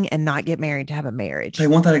wedding and not get married to have a They marriage.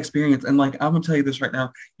 want that experience. And like, I'm gonna tell you this right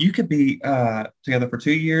now. You could be together for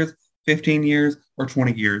 2 years, 15 years, or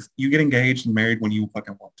 20 years. You get engaged and married when you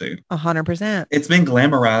fucking want to. 100%. It's been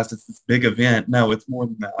glamorized as this big event. No, it's more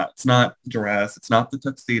than that. It's not dress. It's not the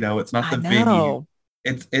tuxedo. It's not I the venue. know.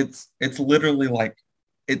 It's literally like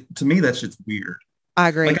it to me that shit's weird. I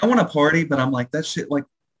agree. Like I want to party, but I'm like that shit like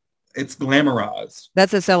it's glamorized.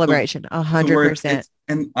 That's a So celebration. A so hundred where it's percent it's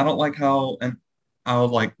and I don't like how and I'll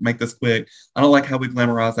like make this quick. I don't like how we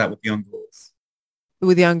glamorize that with young girls.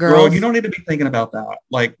 with young Girl, you girls. don't need to be thinking about that.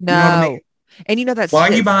 Like, you know what I mean? No. And that Why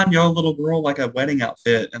are you shit buying your little girl like a wedding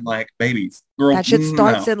outfit and like babies? Girl, that shit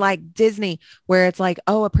starts no. in like Disney where it's like,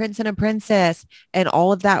 oh, a prince and a princess and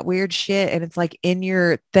all of that weird shit. And it's like in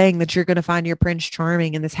your thing that you're going to find your Prince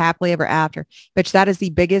Charming and this happily ever after. Bitch, that is the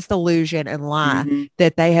biggest illusion and lie Hmm.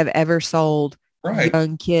 that they have ever sold Right.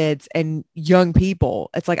 young kids and young people.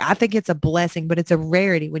 It's like, I think it's a blessing, but it's a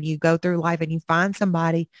rarity when you go through life and you find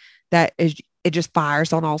somebody that is, it just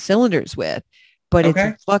fires on all cylinders with. But it's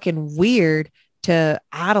Okay. fucking weird to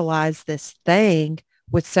idolize this thing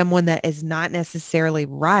with someone that is not necessarily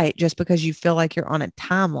right just because you feel like you're on a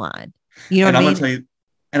timeline. You know what And I I'm gonna mean? tell you,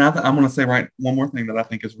 and I'm gonna say right one more thing that I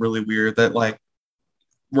think is really weird that like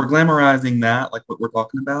we're glamorizing that, like what we're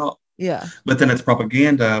talking about, Yeah. but then it's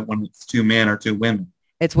propaganda when it's two men or two women.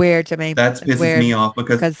 It's weird to me. That It's pisses me weird off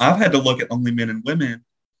because because I've had to look at only men and women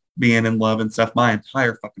being in love and stuff my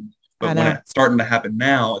entire fucking life. I But when know. it's starting to happen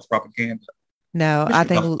now, it's propaganda. No, Just I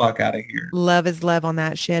get the think fuck out of here. love is love on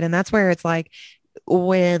that shit. And that's where it's like,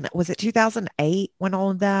 when was it 2008 when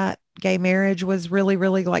all of that gay marriage was really,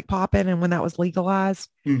 really like popping and when that was legalized?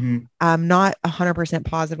 Hmm. I'm not 100%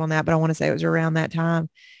 positive on that, but I want to say it was around that time.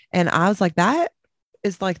 And I was like, that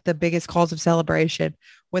is like the biggest cause of celebration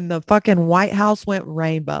when the fucking White House went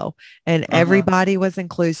rainbow and Uh-huh. everybody was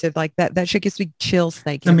inclusive. Like that shit gives me chills To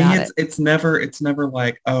thinking me, about it's it. it's never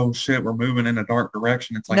like, oh shit, we're moving in a dark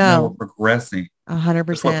direction. It's like, no, we're No, progressing. a hundred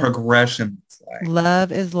That's what percent. progression is like.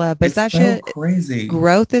 Love is love, but It's that so shit, crazy.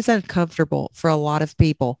 growth is uncomfortable for a lot of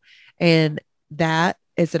people. And that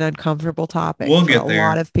is an uncomfortable topic We'll for a get lot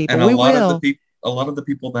there. of people. And We will. a lot of the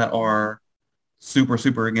people that are super,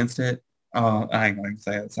 super against it, I ain't going to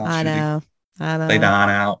say it. It sounds I shitty. know. I They know. dying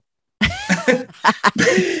out.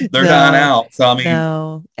 They're dying No, out. So I mean,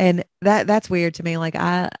 no. And that's weird to me. Like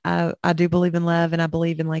I do believe in love and I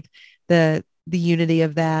believe in like the unity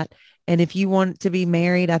of that. And if you want to be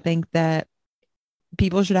married, I think that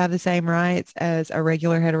people should have the same rights as a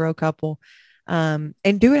regular hetero couple. And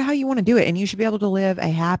do it how you want to do it. And you should be able to live a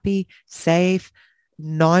happy, safe,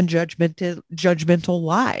 non-judgmental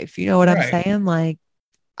life. You know what I'm right. saying? Like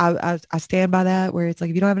I stand by that where it's like,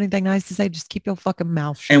 if you don't have anything nice to say, just keep your fucking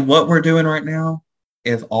mouth shut. And what we're doing right now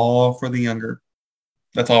is all for the younger.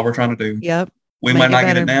 That's all we're trying to do. Yep. We Make might it not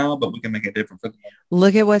get it better. now, but we can make it different for the younger.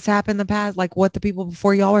 Look at what's happened in the past, like what the people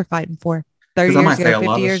before y'all were fighting for 30 Because I years might say ago, a 50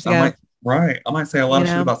 lot of, years ago, I might say a lot you of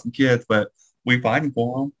shit know, about some kids, but we fighting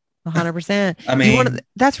for them. 100%. I You want to, mean,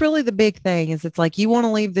 that's really the big thing is it's like you want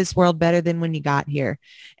to leave this world better than when you got here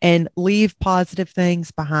and leave positive things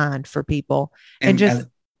behind for people and and just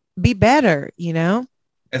be better, you know?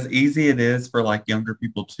 as easy it is for like younger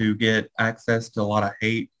people to get access to a lot of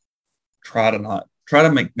hate, try to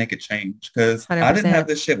make it change because I didn't have 100%.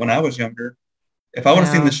 this shit when I was younger. If I would have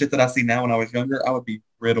seen No. the shit that I see now when I was younger, I would be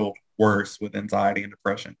riddled worse with anxiety and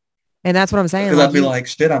depression. And that's what I'm saying. Because Like I'd be like,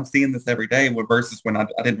 shit, I'm seeing this every day. Versus when I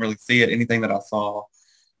didn't really see it. Anything that I saw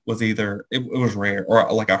was either it was rare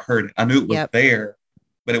or like I heard it. I knew it was yep. there,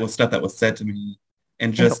 but it was stuff that was said to me, and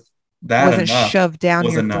And just that wasn't enough shoved down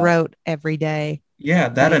was your enough. throat every day. Yeah,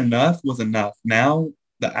 that Like, enough was enough. Now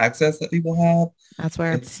the access that people have, that's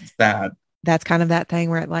where it's sad. that's kind of that thing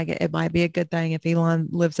where it might be a good thing if Elon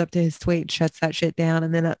lives up to his tweet and shuts that shit down.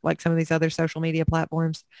 And then like some of these other social media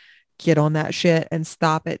platforms get on that shit and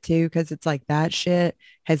stop it too. Cause it's like that shit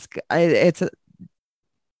it's a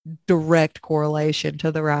direct correlation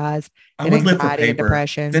to the rise I in would live for anxiety and paper.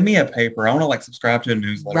 depression. Send me a paper. I want to like subscribe to a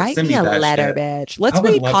newsletter. Write Send me me a that letter, shit. bitch. I Let's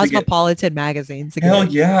would read love to get Cosmopolitan magazines hell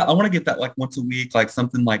again. yeah. I want to get that like once a week, like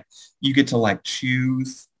something like you get to like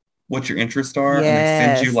choose what your interests are and they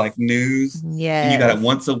send you Yes. like news and you got it Yes.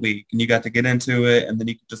 once a week and you got to get into it and then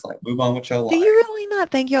you can just like move on with your Do life. you really not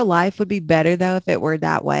think your life would be better though if it were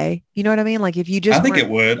that way? You know what I mean? Like if you I just think weren't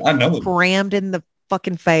it would. I know it would. crammed in the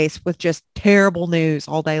fucking face with just terrible news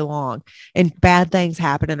all day long and bad things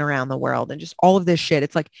happening around the world and just all of this shit.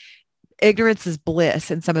 It's like ignorance is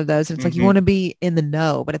bliss in some of those. And it's like you want to be in the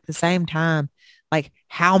know, but at the same time, like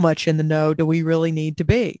how much in the know do we really need to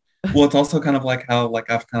be? Well, it's also kind of like how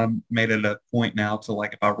like I've kind of made it a point now to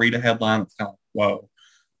like if I read a headline, it's kind of like, whoa.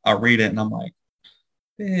 I read it and I'm like,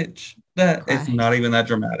 bitch, that is Cry. not even that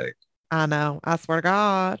dramatic. I know. I swear to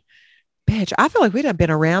God. Bitch, I feel like we done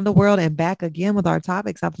been around the world and back again with our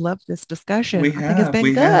topics. I've loved this discussion. We I think it's have, been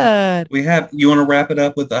we have, good. we have. You want to wrap it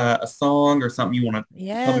up with a song or something you want to tell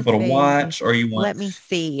Yes, people to baby. watch, or you want? Let me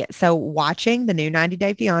see. So watching the new 90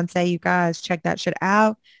 Day Fiance, you guys check that shit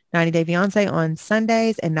out. 90 Day Fiance on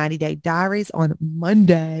Sundays and 90 Day Diaries on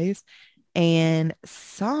Mondays. And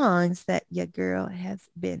songs that your girl has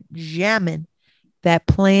been jamming. That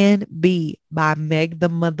Plan B by Meg the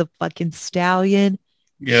motherfucking Stallion.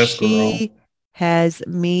 Yes, girl. She has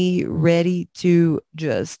me ready to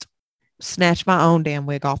just snatch my own damn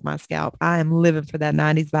wig off my scalp. I am living for that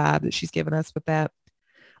 90s vibe that she's giving us with that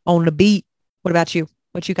on the beat. What about you?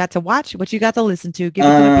 What you got to watch? What you got to listen to? Give it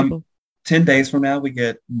to the people. 10 days from now, we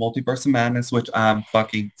get Multiverse of Madness, which I'm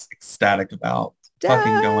fucking ecstatic about.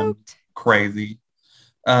 Fucking going Dope. crazy.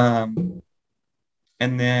 And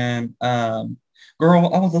then,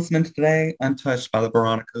 girl, I was listening to today, Untouched by the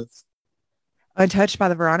Veronicas. Untouched by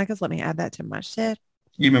the Veronicas. Let me add that to my shit.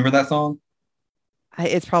 You remember that song?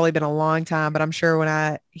 It's probably been a long time, but I'm sure when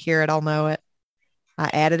I hear it, I'll know it. I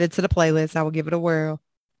added it to the playlist. I will give it a whirl.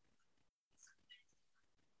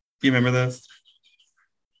 You remember this?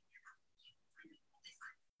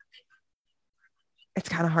 It's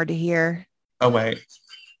kind of hard to hear. Oh, wait.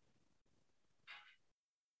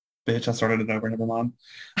 Bitch, I started it over. Never mind.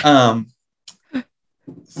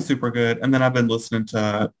 Super good. And then I've been listening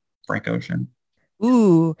to Frank Ocean.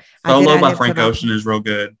 Ooh, Solo by Frank Ocean is real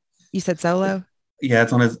good. You said Solo? Yeah,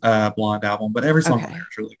 it's on his Blonde album, but every song on Okay. there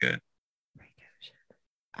is really good.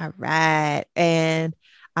 All right. And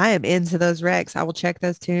I am into those recs. I will check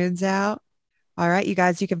those tunes out. All right, you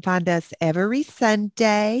guys, you can find us every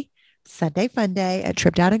Sunday Fun Day at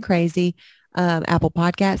Tripped Out and Crazy, Apple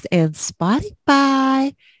Podcasts and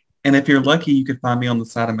Spotify. And if you're lucky, you can find me on the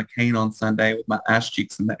side of McCain on Sunday with my ass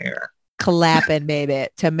cheeks in the air. Clapping, baby,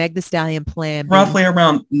 to Meg the Stallion Plan. Roughly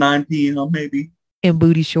around 9 p.m. maybe. In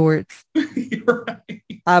booty shorts. You're right.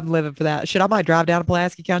 I'm living for that. Shit, I might drive down to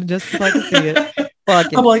Pulaski County just so I can see it.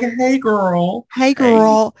 Fucking. I'm like, hey, girl. Hey,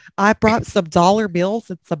 girl. I brought some dollar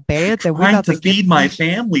bills and some bands and we're about to feed my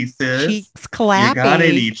family, sis. Cheeks clapping. You got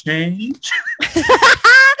any change?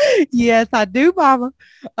 Yes, I do, mama.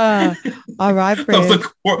 All right, friends.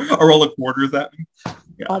 A roll of quarters at me.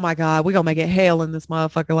 Yeah. Oh, my God. We're going to make it hell in this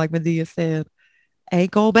motherfucker, like Medea said.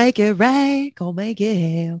 Ain't gonna make it right, gonna make it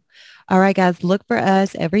hell. All right, guys, look for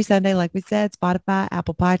us every Sunday, like we said, Spotify,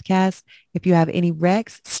 Apple Podcasts. If you have any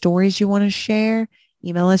recs, stories you want to share,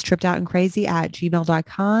 email us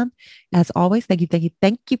trippedoutandcrazy@gmail.com. As always, thank you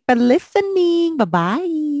for listening.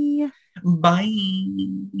 Bye-bye. Bye.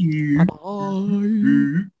 Bye-bye. I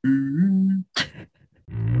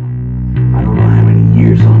don't know how many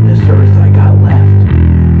years on this earth